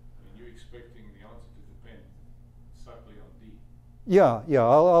you're expecting the answer to depend subtly on D. Yeah, yeah.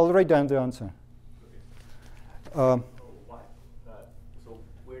 I'll write down the answer. So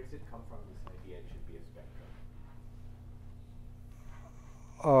where does it come from, this idea it should be a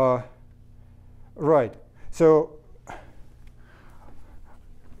spectrum? Right. So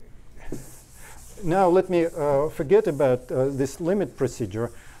now let me forget about this limit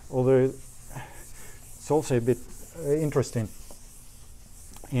procedure, although it's also a bit interesting.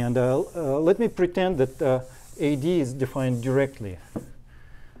 And let me pretend that AD is defined directly.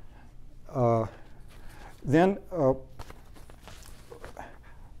 Then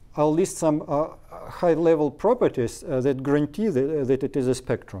I'll list some high-level properties that guarantee that it is a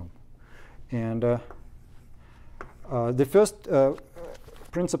spectrum. And the first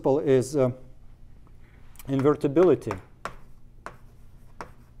principle is invertibility.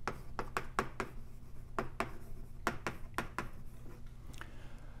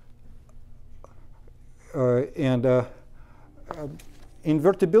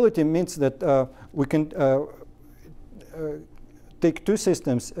 Invertibility means that we can take two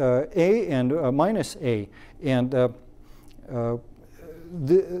systems, A and minus A, and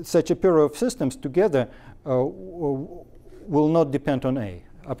such a pair of systems together will not depend on A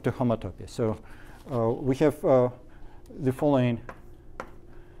up to homotopy. So we have the following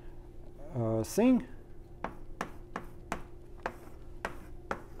thing.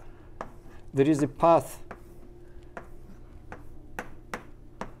 There is a path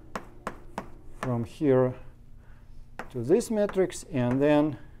from here to this matrix, and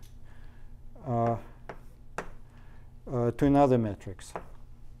then to another matrix.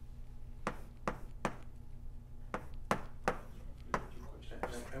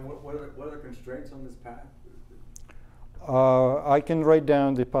 And what are the constraints on this path? I can write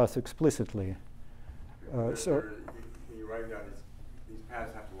down the path explicitly. When you write down these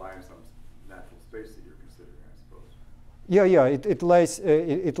paths have to lie in some natural space that you're considering, I suppose. Yeah. It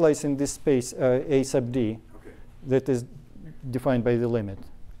lies in this space A sub D. Okay. That is defined by the limit.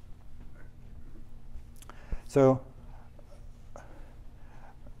 So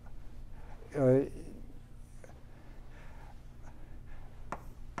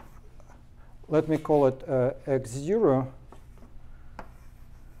let me call it x0,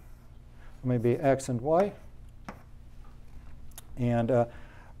 maybe x and y. And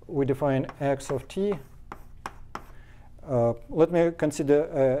we define x of t. Let me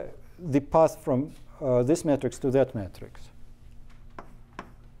consider the path from this matrix to that matrix.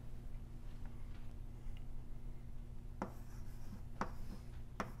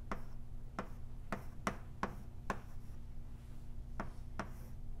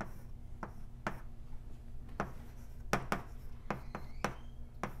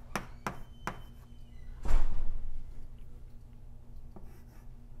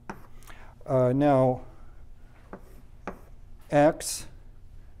 Now, x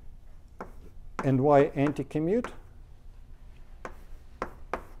and y anti-commute.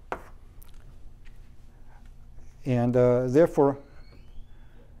 And therefore,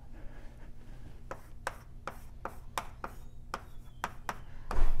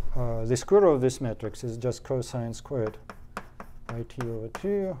 the square of this matrix is just cosine squared by t over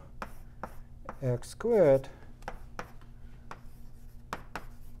 2 x squared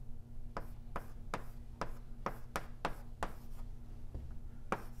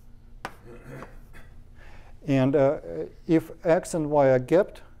and if x and y are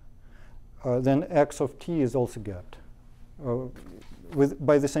gapped, then x of t is also gapped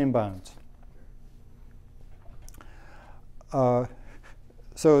by the same bounds.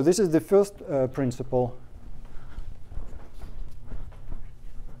 So this is the first principle.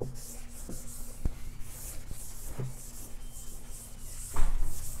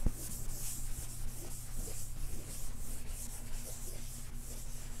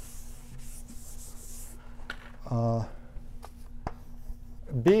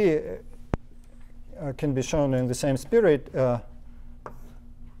 B can be shown in the same spirit.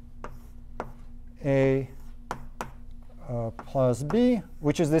 A plus B,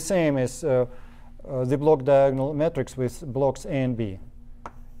 which is the same as the block diagonal matrix with blocks A and B,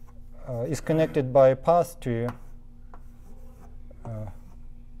 is connected by a path to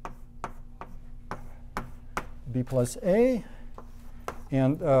B plus A,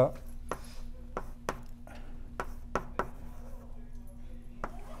 and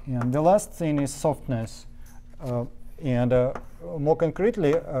the last thing is softness. And more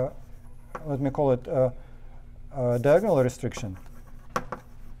concretely, let me call it diagonal restriction.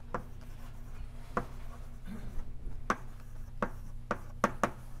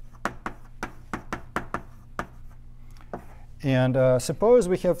 And suppose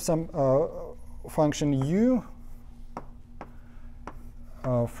we have some function u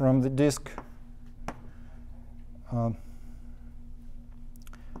from the disk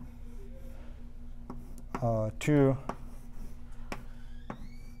two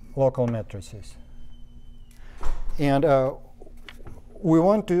local matrices. And we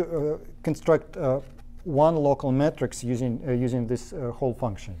want to construct one local matrix using this whole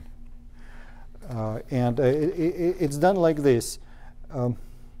function. And it's done like this.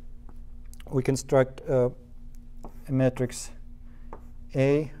 We construct a matrix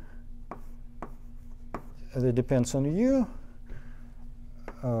A that depends on U,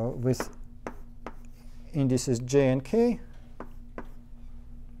 with indices j and k.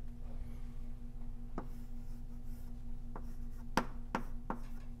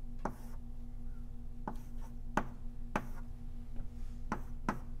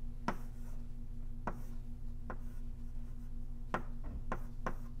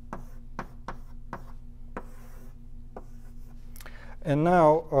 And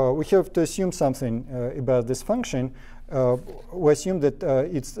now we have to assume something about this function. We assume that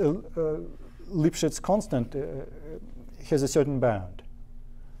its Lipschitz constant has a certain bound.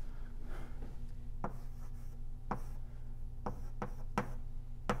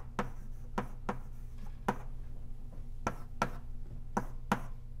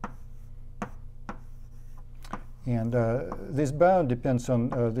 And this bound depends on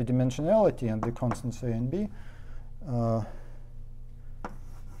the dimensionality and the constants a and b.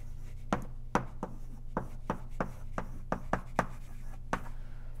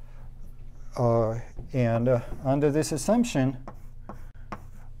 And under this assumption,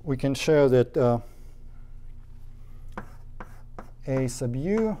 we can show that A sub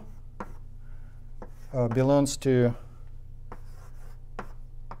u belongs to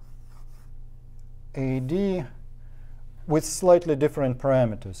AD with slightly different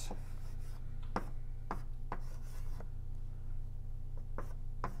parameters.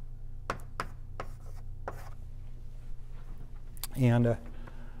 And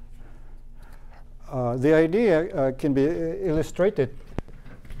the idea can be illustrated.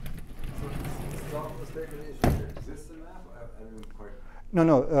 Exists a map? I didn't quite.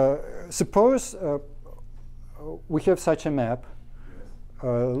 No. Suppose we have such a map,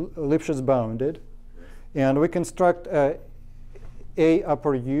 Lipschitz bounded, and we construct A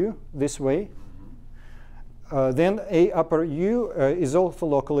upper U this way. Then A upper U is also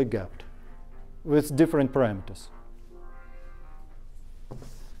locally gapped with different parameters.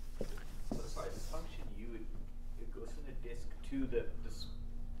 To the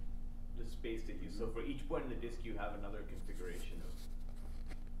space that you, so for each point in the disk you have another configuration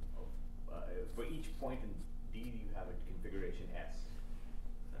of for each point in D you have a configuration S.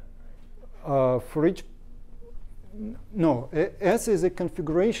 Is that right? For each, no, S is a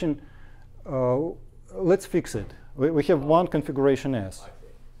configuration. Let's fix it. We have one configuration S.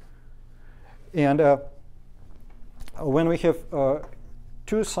 And when we have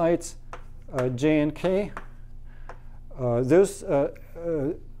two sites J and K, those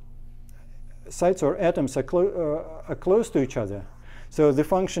sites or atoms are close to each other. So the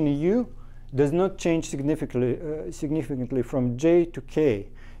function u does not change significantly from J to K.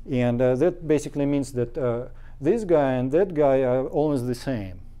 And that basically means that this guy and that guy are almost the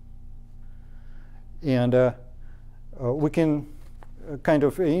same. And we can kind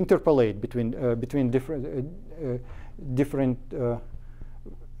of interpolate between different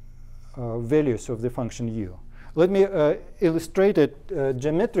values of the function u. Let me illustrate it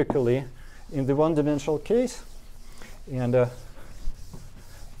geometrically in the one-dimensional case. And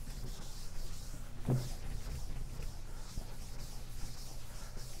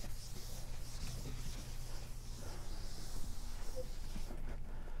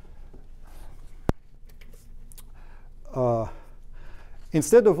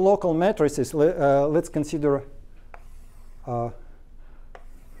instead of local matrices, let's consider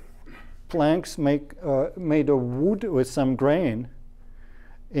planks made of wood with some grain.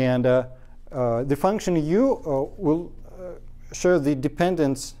 And the function u will show the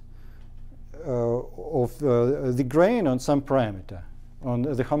dependence of the grain on some parameter, on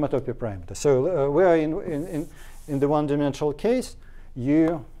the homotopy parameter. So we are in the one-dimensional case,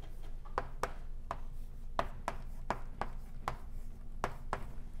 u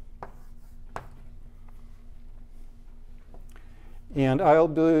and I'll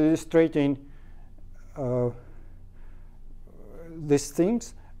be illustrating these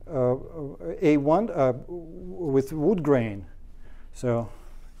things, A1 with wood grain. So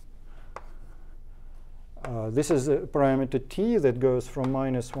this is a parameter t that goes from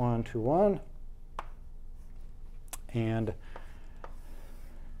 -1 to 1. And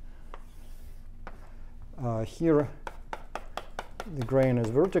here the grain is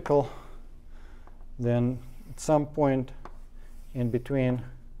vertical. Then at some point in between,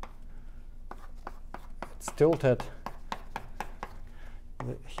 it's tilted.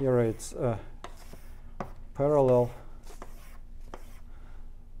 Here it's parallel.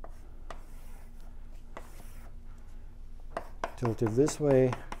 Tilted this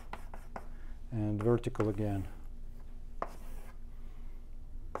way and vertical again.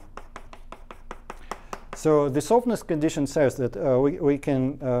 So the softness condition says that we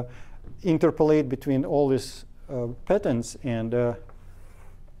can interpolate between all these patterns and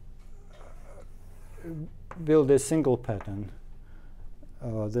build a single pattern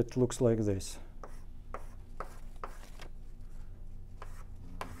that looks like this.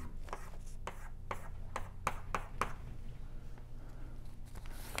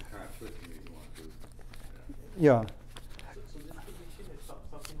 Kind of twisting it, you want to do. Yeah. So this prediction is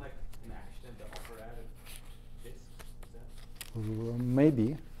something like an action at the upper end of this? Is that?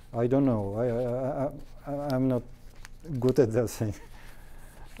 Maybe. I don't know. I'm not good at that thing.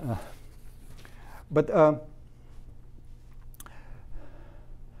 But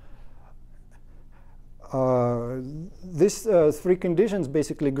these three conditions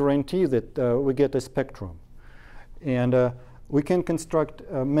basically guarantee that we get a spectrum. And we can construct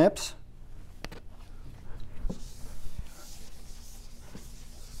maps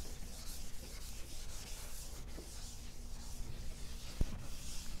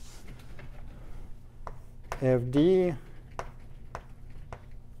FD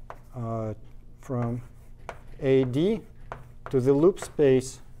from AD to the loop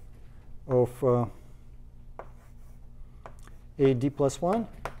space of AD plus 1.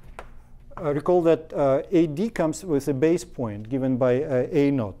 Recall that AD comes with a base point given by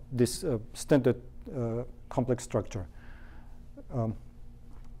A naught, this standard complex structure.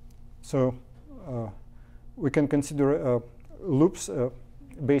 So we can consider loops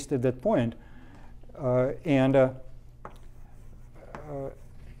based at that point. And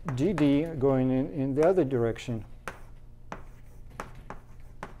GD going in the other direction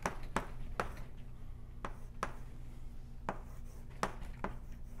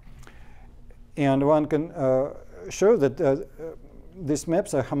and one can show that these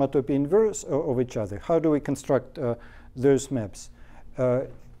maps are homotopy inverse of each other. How do we construct those maps?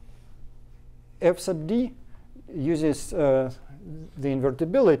 F sub D uses the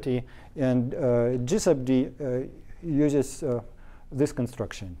invertibility, and G sub D uses this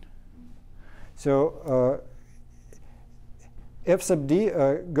construction. So F sub D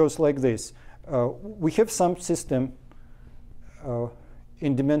goes like this. We have some system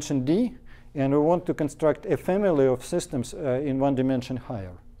in dimension D, and we want to construct a family of systems in one dimension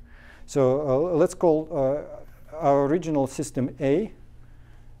higher. So let's call our original system A.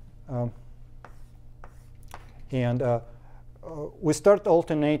 And we start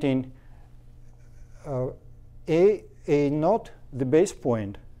alternating A naught, the base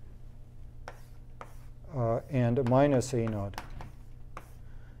point, and minus A naught.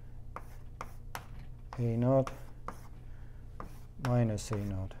 A naught minus A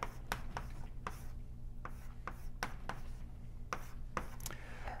naught.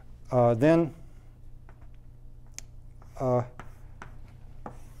 Then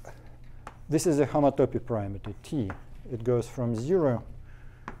this is a homotopy parameter, T. It goes from 0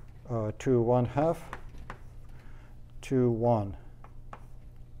 to 1/2 to 1.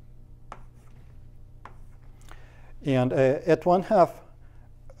 And at 1/2,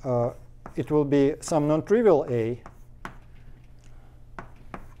 it will be some non-trivial A.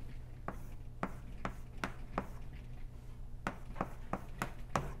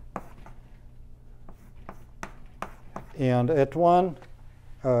 And at 1,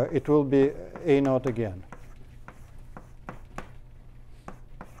 it will be A naught again.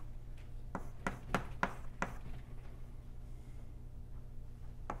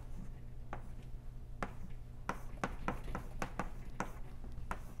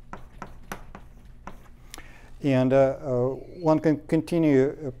 And one can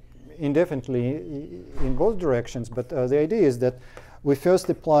continue indefinitely in both directions, but the idea is that we first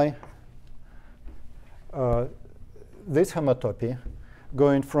apply this homotopy,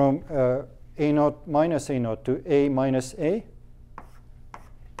 going from A naught minus A naught to A minus A.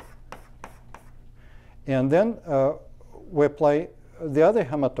 And then we apply the other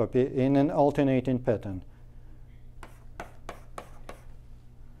homotopy in an alternating pattern.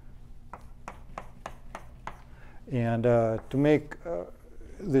 And to make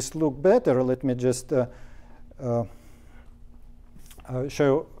this look better, let me just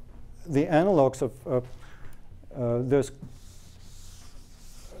show the analogs of those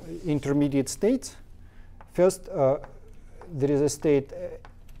intermediate states. First, there is a state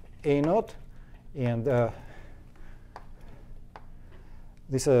A naught, and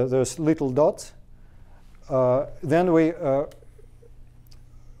these are those little dots. Then we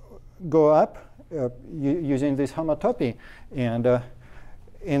go up using this homotopy, and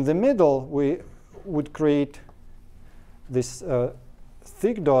in the middle we would create this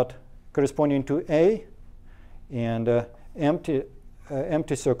thick dot corresponding to A, and empty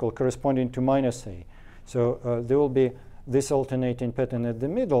circle corresponding to minus A. So there will be this alternating pattern at the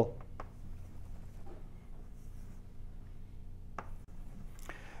middle.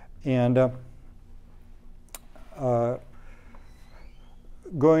 And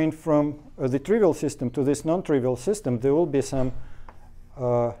going from the trivial system to this non-trivial system, there will be some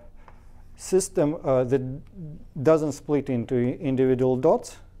system that doesn't split into individual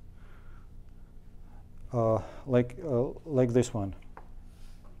dots, like this one.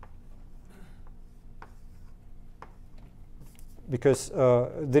 Because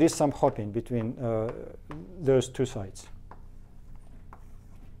there is some hopping between those two sides.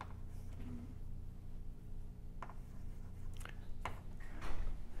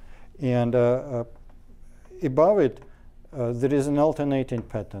 And above it, there is an alternating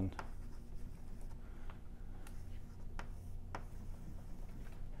pattern.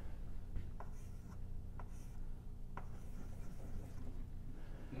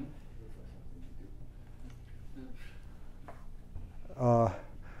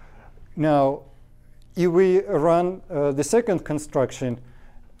 Now, if we run the second construction,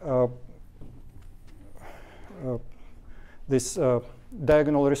 this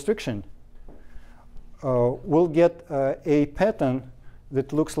diagonal restriction, we'll get a pattern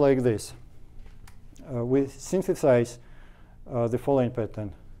that looks like this. We synthesize the following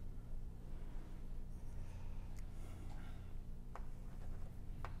pattern.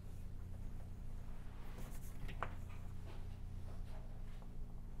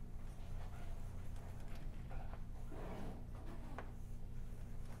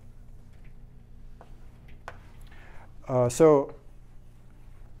 So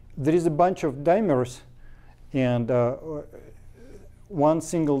there is a bunch of dimers, and one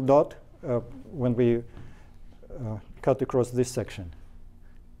single dot when we cut across this section,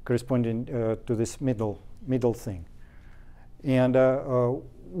 corresponding to this middle thing. And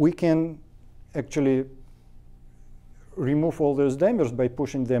we can actually remove all those dimers by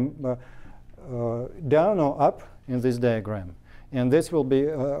pushing them down or up in this diagram. And this will be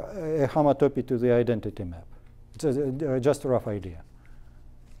a homotopy to the identity map. It's just a rough idea.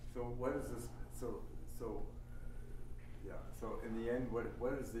 So what is this? Yeah. So in the end, what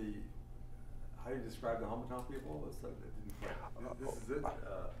is the? How do you describe the homotopy of all this stuff? This is it.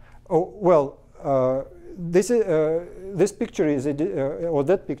 Oh well, this picture is or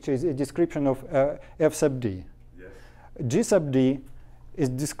that picture is a description of f sub d. Yes. G sub d is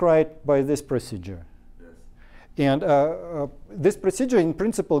described by this procedure. Yes. And this procedure, in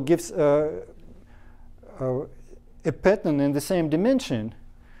principle, gives a pattern in the same dimension.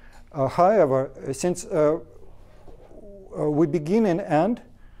 However, since we begin and end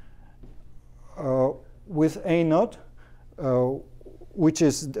with a naught, which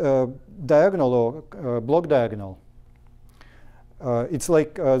is diagonal or block diagonal, it's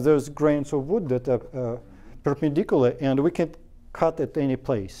like those grains of wood that are perpendicular, and we can cut at any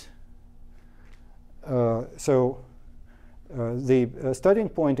place. So the starting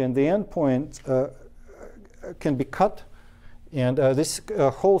point and the end point can be cut, and this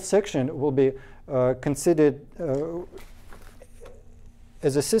whole section will be considered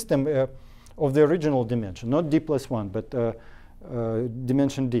as a system of the original dimension, not d plus 1, but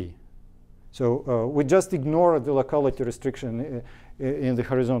dimension d. So we just ignore the locality restriction in the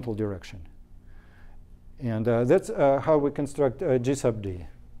horizontal direction. And that's how we construct G sub d.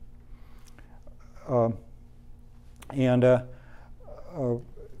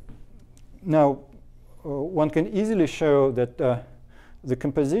 Now, one can easily show that the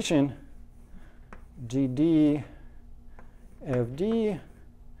composition GD FD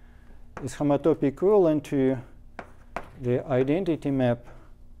is homotopy equivalent to the identity map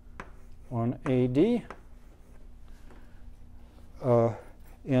on AD.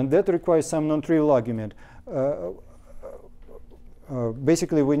 And that requires some non-trivial argument.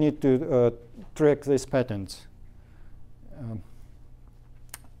 Basically, we need to track these patterns.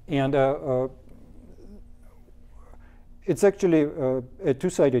 It's actually a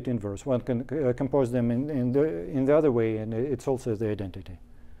two-sided inverse. One can compose them in the other way, and it's also the identity.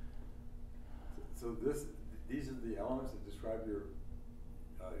 So these are the elements that describe your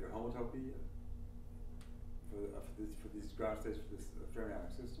homotopy for these ground states for this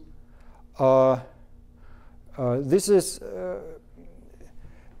fermionic system.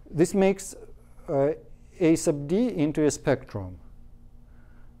 This makes A sub d into a spectrum.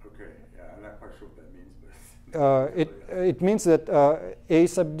 Okay, yeah, I'm not quite sure what that means, but it means that A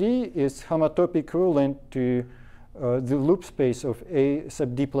sub d is homotopy equivalent to the loop space of A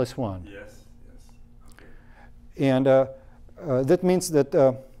sub d plus 1. Yes, yes. Okay. And that means that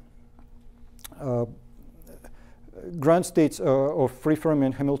ground states of free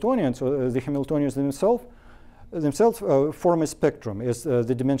fermion Hamiltonians, or the Hamiltonians themselves form a spectrum as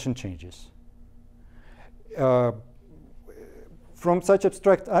the dimension changes. from such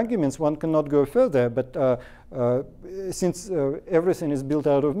abstract arguments, one cannot go further, but since everything is built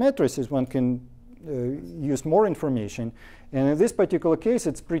out of matrices, one can use more information. And in this particular case,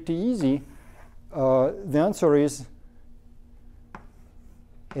 it's pretty easy. The answer is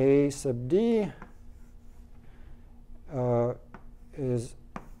A sub D is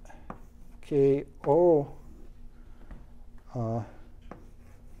KO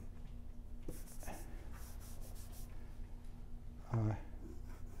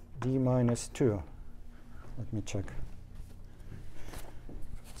D minus 2. Let me check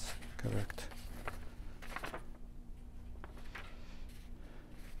if it's correct.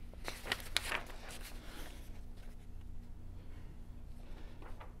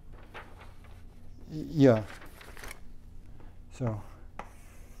 Yeah. So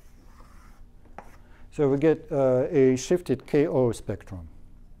we get a shifted KO spectrum.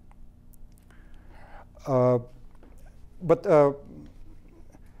 But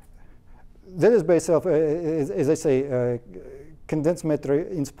that is by itself, as I say, condensed matter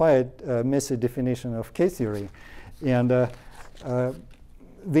inspired messy definition of K-theory. And the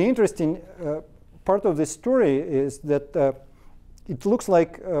interesting part of this story is that it looks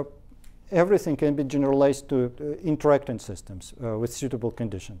like everything can be generalized to interacting systems with suitable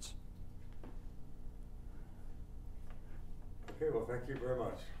conditions. Okay, well, thank you very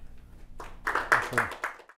much. Sure.